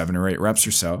 7 or 8 reps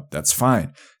or so. That's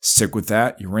fine. Stick with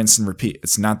that. You rinse and repeat.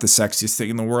 It's not the sexiest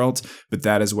thing in the world, but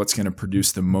that is what's going to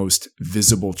produce the most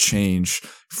visible change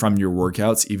from your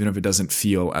workouts, even if it doesn't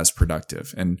feel as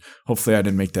productive. And hopefully I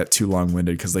didn't make that too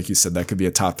long-winded because like you said, that could be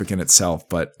a topic in itself,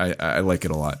 but I like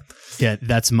it a lot. Yeah,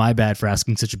 that's my bad for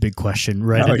asking such a big question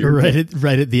right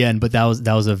at the end, but that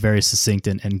was a very succinct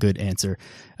and good answer.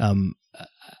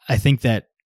 I think that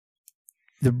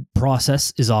the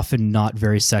process is often not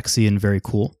very sexy and very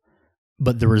cool,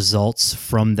 but the results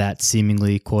from that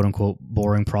seemingly quote unquote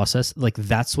boring process, like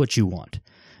that's what you want.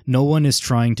 No one is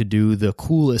trying to do the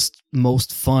coolest,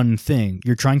 most fun thing.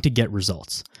 You're trying to get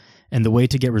results. And the way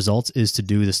to get results is to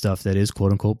do the stuff that is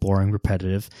quote unquote boring,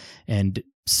 repetitive, and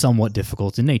somewhat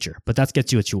difficult in nature. But that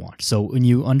gets you what you want. So when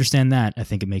you understand that, I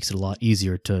think it makes it a lot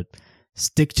easier to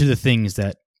stick to the things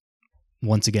that,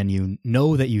 once again, you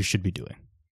know that you should be doing.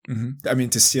 Mm-hmm. I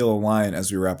mean, to steal a line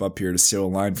as we wrap up here, to steal a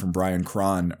line from Brian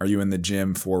Cron, are you in the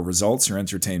gym for results or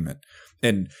entertainment?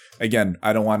 And again,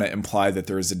 I don't want to imply that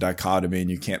there is a dichotomy and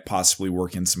you can't possibly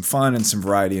work in some fun and some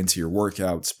variety into your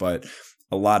workouts. But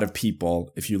a lot of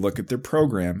people, if you look at their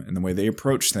program and the way they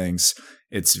approach things,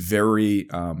 it's very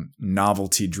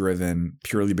novelty driven,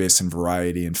 purely based on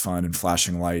variety and fun and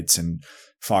flashing lights and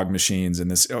fog machines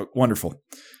and this. Oh, wonderful.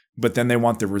 But then they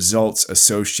want the results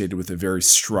associated with a very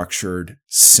structured,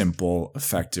 simple,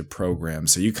 effective program.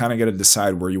 So you kind of got to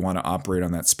decide where you want to operate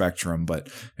on that spectrum. But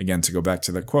again, to go back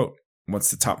to that quote, what's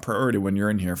the top priority when you're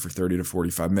in here for 30 to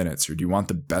 45 minutes? Or do you want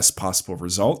the best possible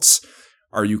results?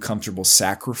 Are you comfortable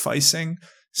sacrificing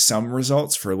some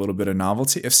results for a little bit of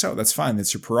novelty? If so, that's fine.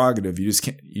 That's your prerogative. You just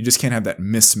can't have that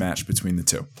mismatch between the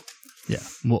two. Yeah,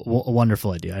 a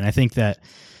wonderful idea. And I think that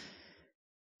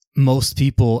most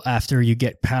people, after you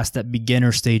get past that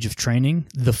beginner stage of training,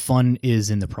 the fun is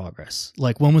in the progress.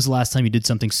 Like, when was the last time you did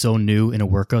something so new in a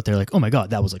workout? They're like, oh my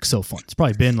God, that was like so fun. It's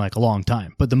probably been like a long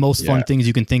time. But the most fun things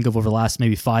you can think of over the last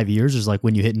maybe 5 years is like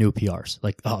when you hit new PRs.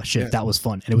 Like, oh shit, that was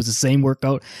fun. And it was the same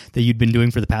workout that you'd been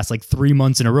doing for the past like 3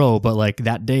 months in a row. But like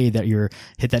that day that you're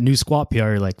hit that new squat PR,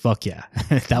 you're like, fuck yeah,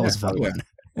 that was fun. Yeah.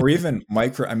 Or even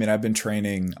I've been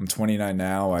training, I'm 29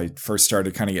 now. I first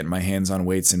started kind of getting my hands on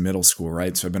weights in middle school,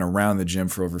 right? So I've been around the gym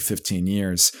for over 15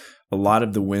 years. A lot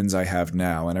of the wins I have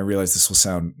now, and I realize this will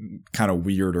sound kind of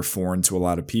weird or foreign to a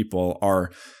lot of people, are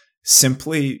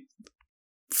simply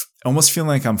almost feeling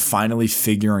like I'm finally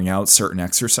figuring out certain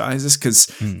exercises. Because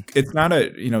it's not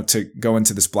to go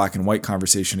into this black and white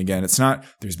conversation again, it's not,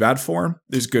 there's bad form,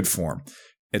 there's good form.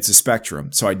 It's a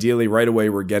spectrum. So ideally right away,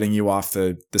 we're getting you off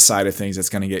the side of things that's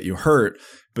going to get you hurt.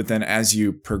 But then as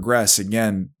you progress,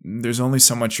 again, there's only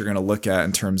so much you're going to look at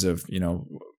in terms of,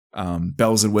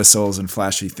 bells and whistles and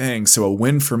flashy things. So a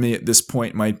win for me at this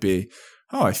point might be,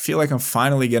 I feel like I'm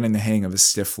finally getting the hang of a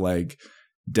stiff leg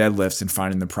deadlift and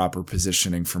finding the proper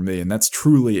positioning for me. And that's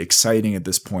truly exciting at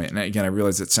this point. And again, I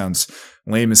realize it sounds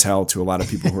lame as hell to a lot of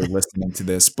people who are listening to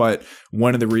this, but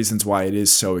one of the reasons why it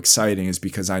is so exciting is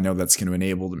because I know that's going to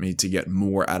enable me to get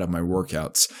more out of my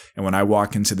workouts. And when I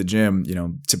walk into the gym,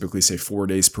 typically say 4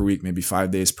 days per week, maybe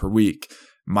 5 days per week,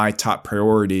 my top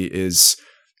priority is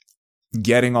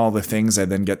getting all the things I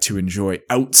then get to enjoy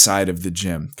outside of the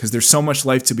gym, because there's so much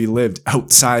life to be lived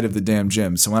outside of the damn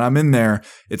gym. So when I'm in there,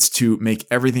 it's to make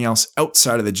everything else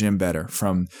outside of the gym better,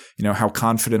 from, how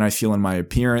confident I feel in my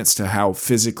appearance to how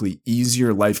physically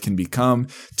easier life can become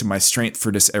to my strength for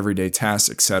just everyday tasks,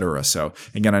 etc. So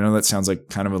again, I know that sounds like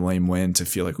kind of a lame win to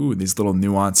feel like, ooh, these little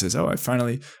nuances. Oh, I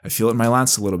feel it in my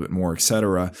lats a little bit more,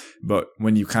 etc. But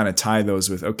when you kind of tie those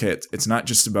with, okay, it's not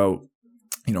just about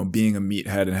being a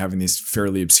meathead and having these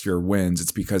fairly obscure wins.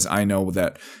 It's because I know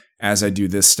that as I do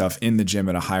this stuff in the gym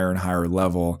at a higher and higher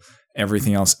level,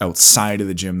 everything else outside of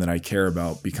the gym that I care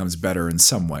about becomes better in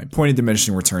some way. Pointing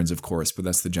diminishing returns, of course, but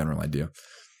that's the general idea.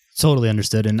 Totally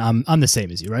understood. And I'm the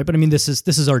same as you, right? But I mean, this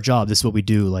is our job. This is what we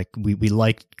do. Like we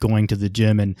like going to the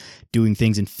gym and doing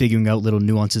things and figuring out little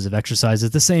nuances of exercises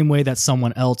the same way that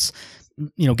someone else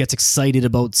gets excited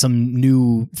about some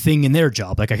new thing in their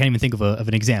job. Like I can't even think of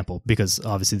an example because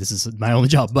obviously this is my only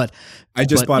job, but I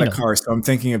just bought a car. So I'm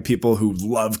thinking of people who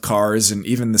love cars and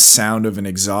even the sound of an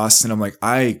exhaust. And I'm like,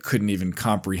 I couldn't even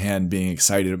comprehend being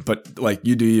excited, but like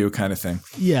you do you kind of thing.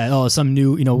 Yeah. Oh, some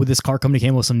new, with this car company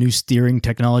came with some new steering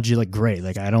technology. Like great.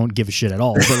 Like I don't give a shit at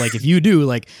all, but like if you do,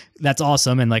 like that's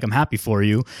awesome. And like, I'm happy for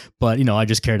you, but I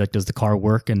just cared like, does the car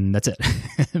work? And that's it.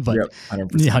 But yep,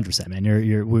 100%,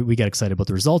 man. We get excited about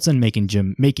the results and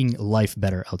making life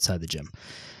better outside the gym.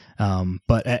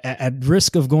 But at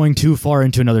risk of going too far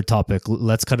into another topic,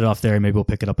 let's cut it off there and maybe we'll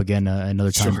pick it up again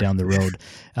another time down the road.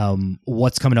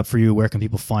 What's coming up for you? Where can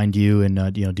people find you?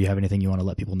 And, do you have anything you want to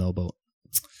let people know about?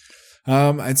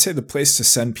 I'd say the place to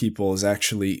send people is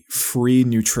actually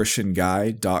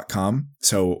freenutritionguy.com.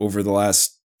 So over the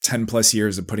last 10 plus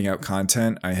years of putting out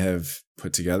content, I have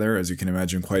put together, as you can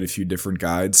imagine, quite a few different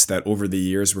guides that over the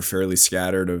years were fairly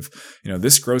scattered of,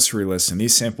 this grocery list and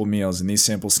these sample meals and these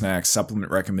sample snacks,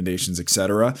 supplement recommendations,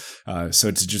 etc.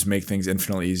 So to just make things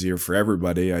infinitely easier for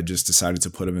everybody, I just decided to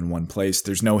put them in one place.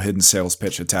 There's no hidden sales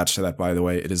pitch attached to that, by the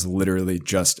way. It is literally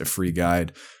just a free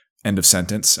guide. End of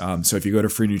sentence. So if you go to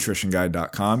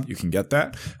freenutritionguide.com, you can get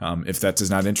that. If that does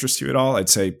not interest you at all, I'd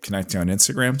say connect on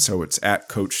Instagram. So it's at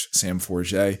Coach Sam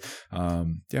Forget. I'd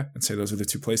say those are the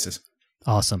two places.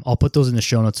 Awesome. I'll put those in the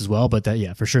show notes as well, but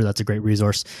for sure. That's a great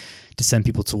resource to send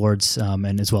people towards,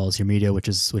 and as well as your media, which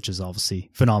is obviously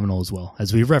phenomenal as well,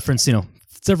 as we've referenced,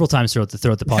 several times throughout the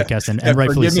podcast, and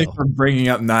rightfully so. Forgive me for bringing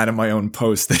up that in my own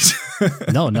post.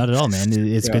 No, not at all, man.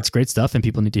 It's great stuff and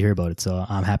people need to hear about it. So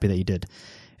I'm happy that you did.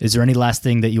 Is there any last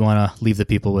thing that you want to leave the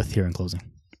people with here in closing?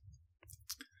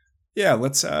 Yeah,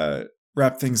 let's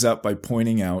wrap things up by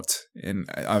pointing out, and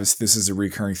obviously this is a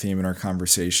recurring theme in our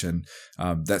conversation,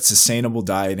 that sustainable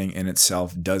dieting in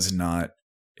itself does not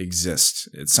exist.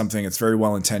 It's something that's very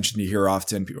well intentioned. You hear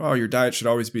often, people, your diet should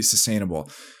always be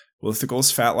sustainable. Well, if the goal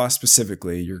is fat loss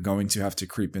specifically, you're going to have to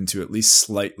creep into at least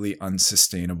slightly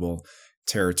unsustainable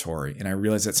territory. And I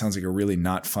realize that sounds like a really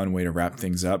not fun way to wrap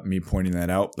things up, me pointing that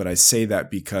out, but I say that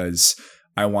because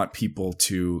I want people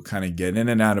to kind of get in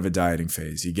and out of a dieting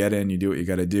phase. You get in, you do what you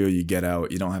got to do, you get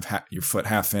out. You don't have your foot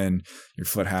half in, your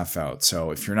foot half out.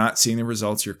 So if you're not seeing the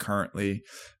results you're currently,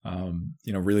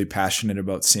 really passionate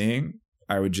about seeing,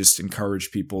 I would just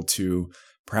encourage people to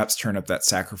perhaps turn up that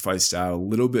sacrifice dial a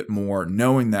little bit more,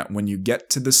 knowing that when you get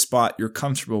to the spot you're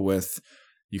comfortable with,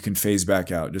 you can phase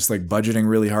back out. Just like budgeting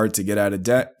really hard to get out of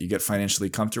debt, you get financially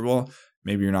comfortable.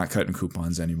 Maybe you're not cutting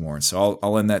coupons anymore. So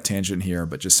I'll end that tangent here,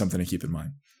 but just something to keep in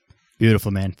mind.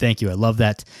 Beautiful, man. Thank you. I love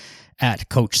that. At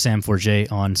Coach Sam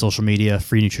Forget on social media,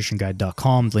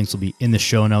 freenutritionguide.com. The links will be in the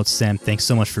show notes. Sam, thanks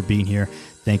so much for being here.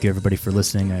 Thank you, everybody, for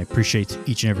listening. I appreciate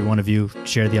each and every one of you.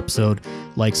 Share the episode,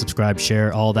 like, subscribe,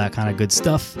 share, all that kind of good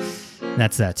stuff. And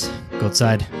that's that. Go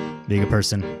outside, be a good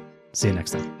person. See you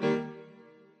next time.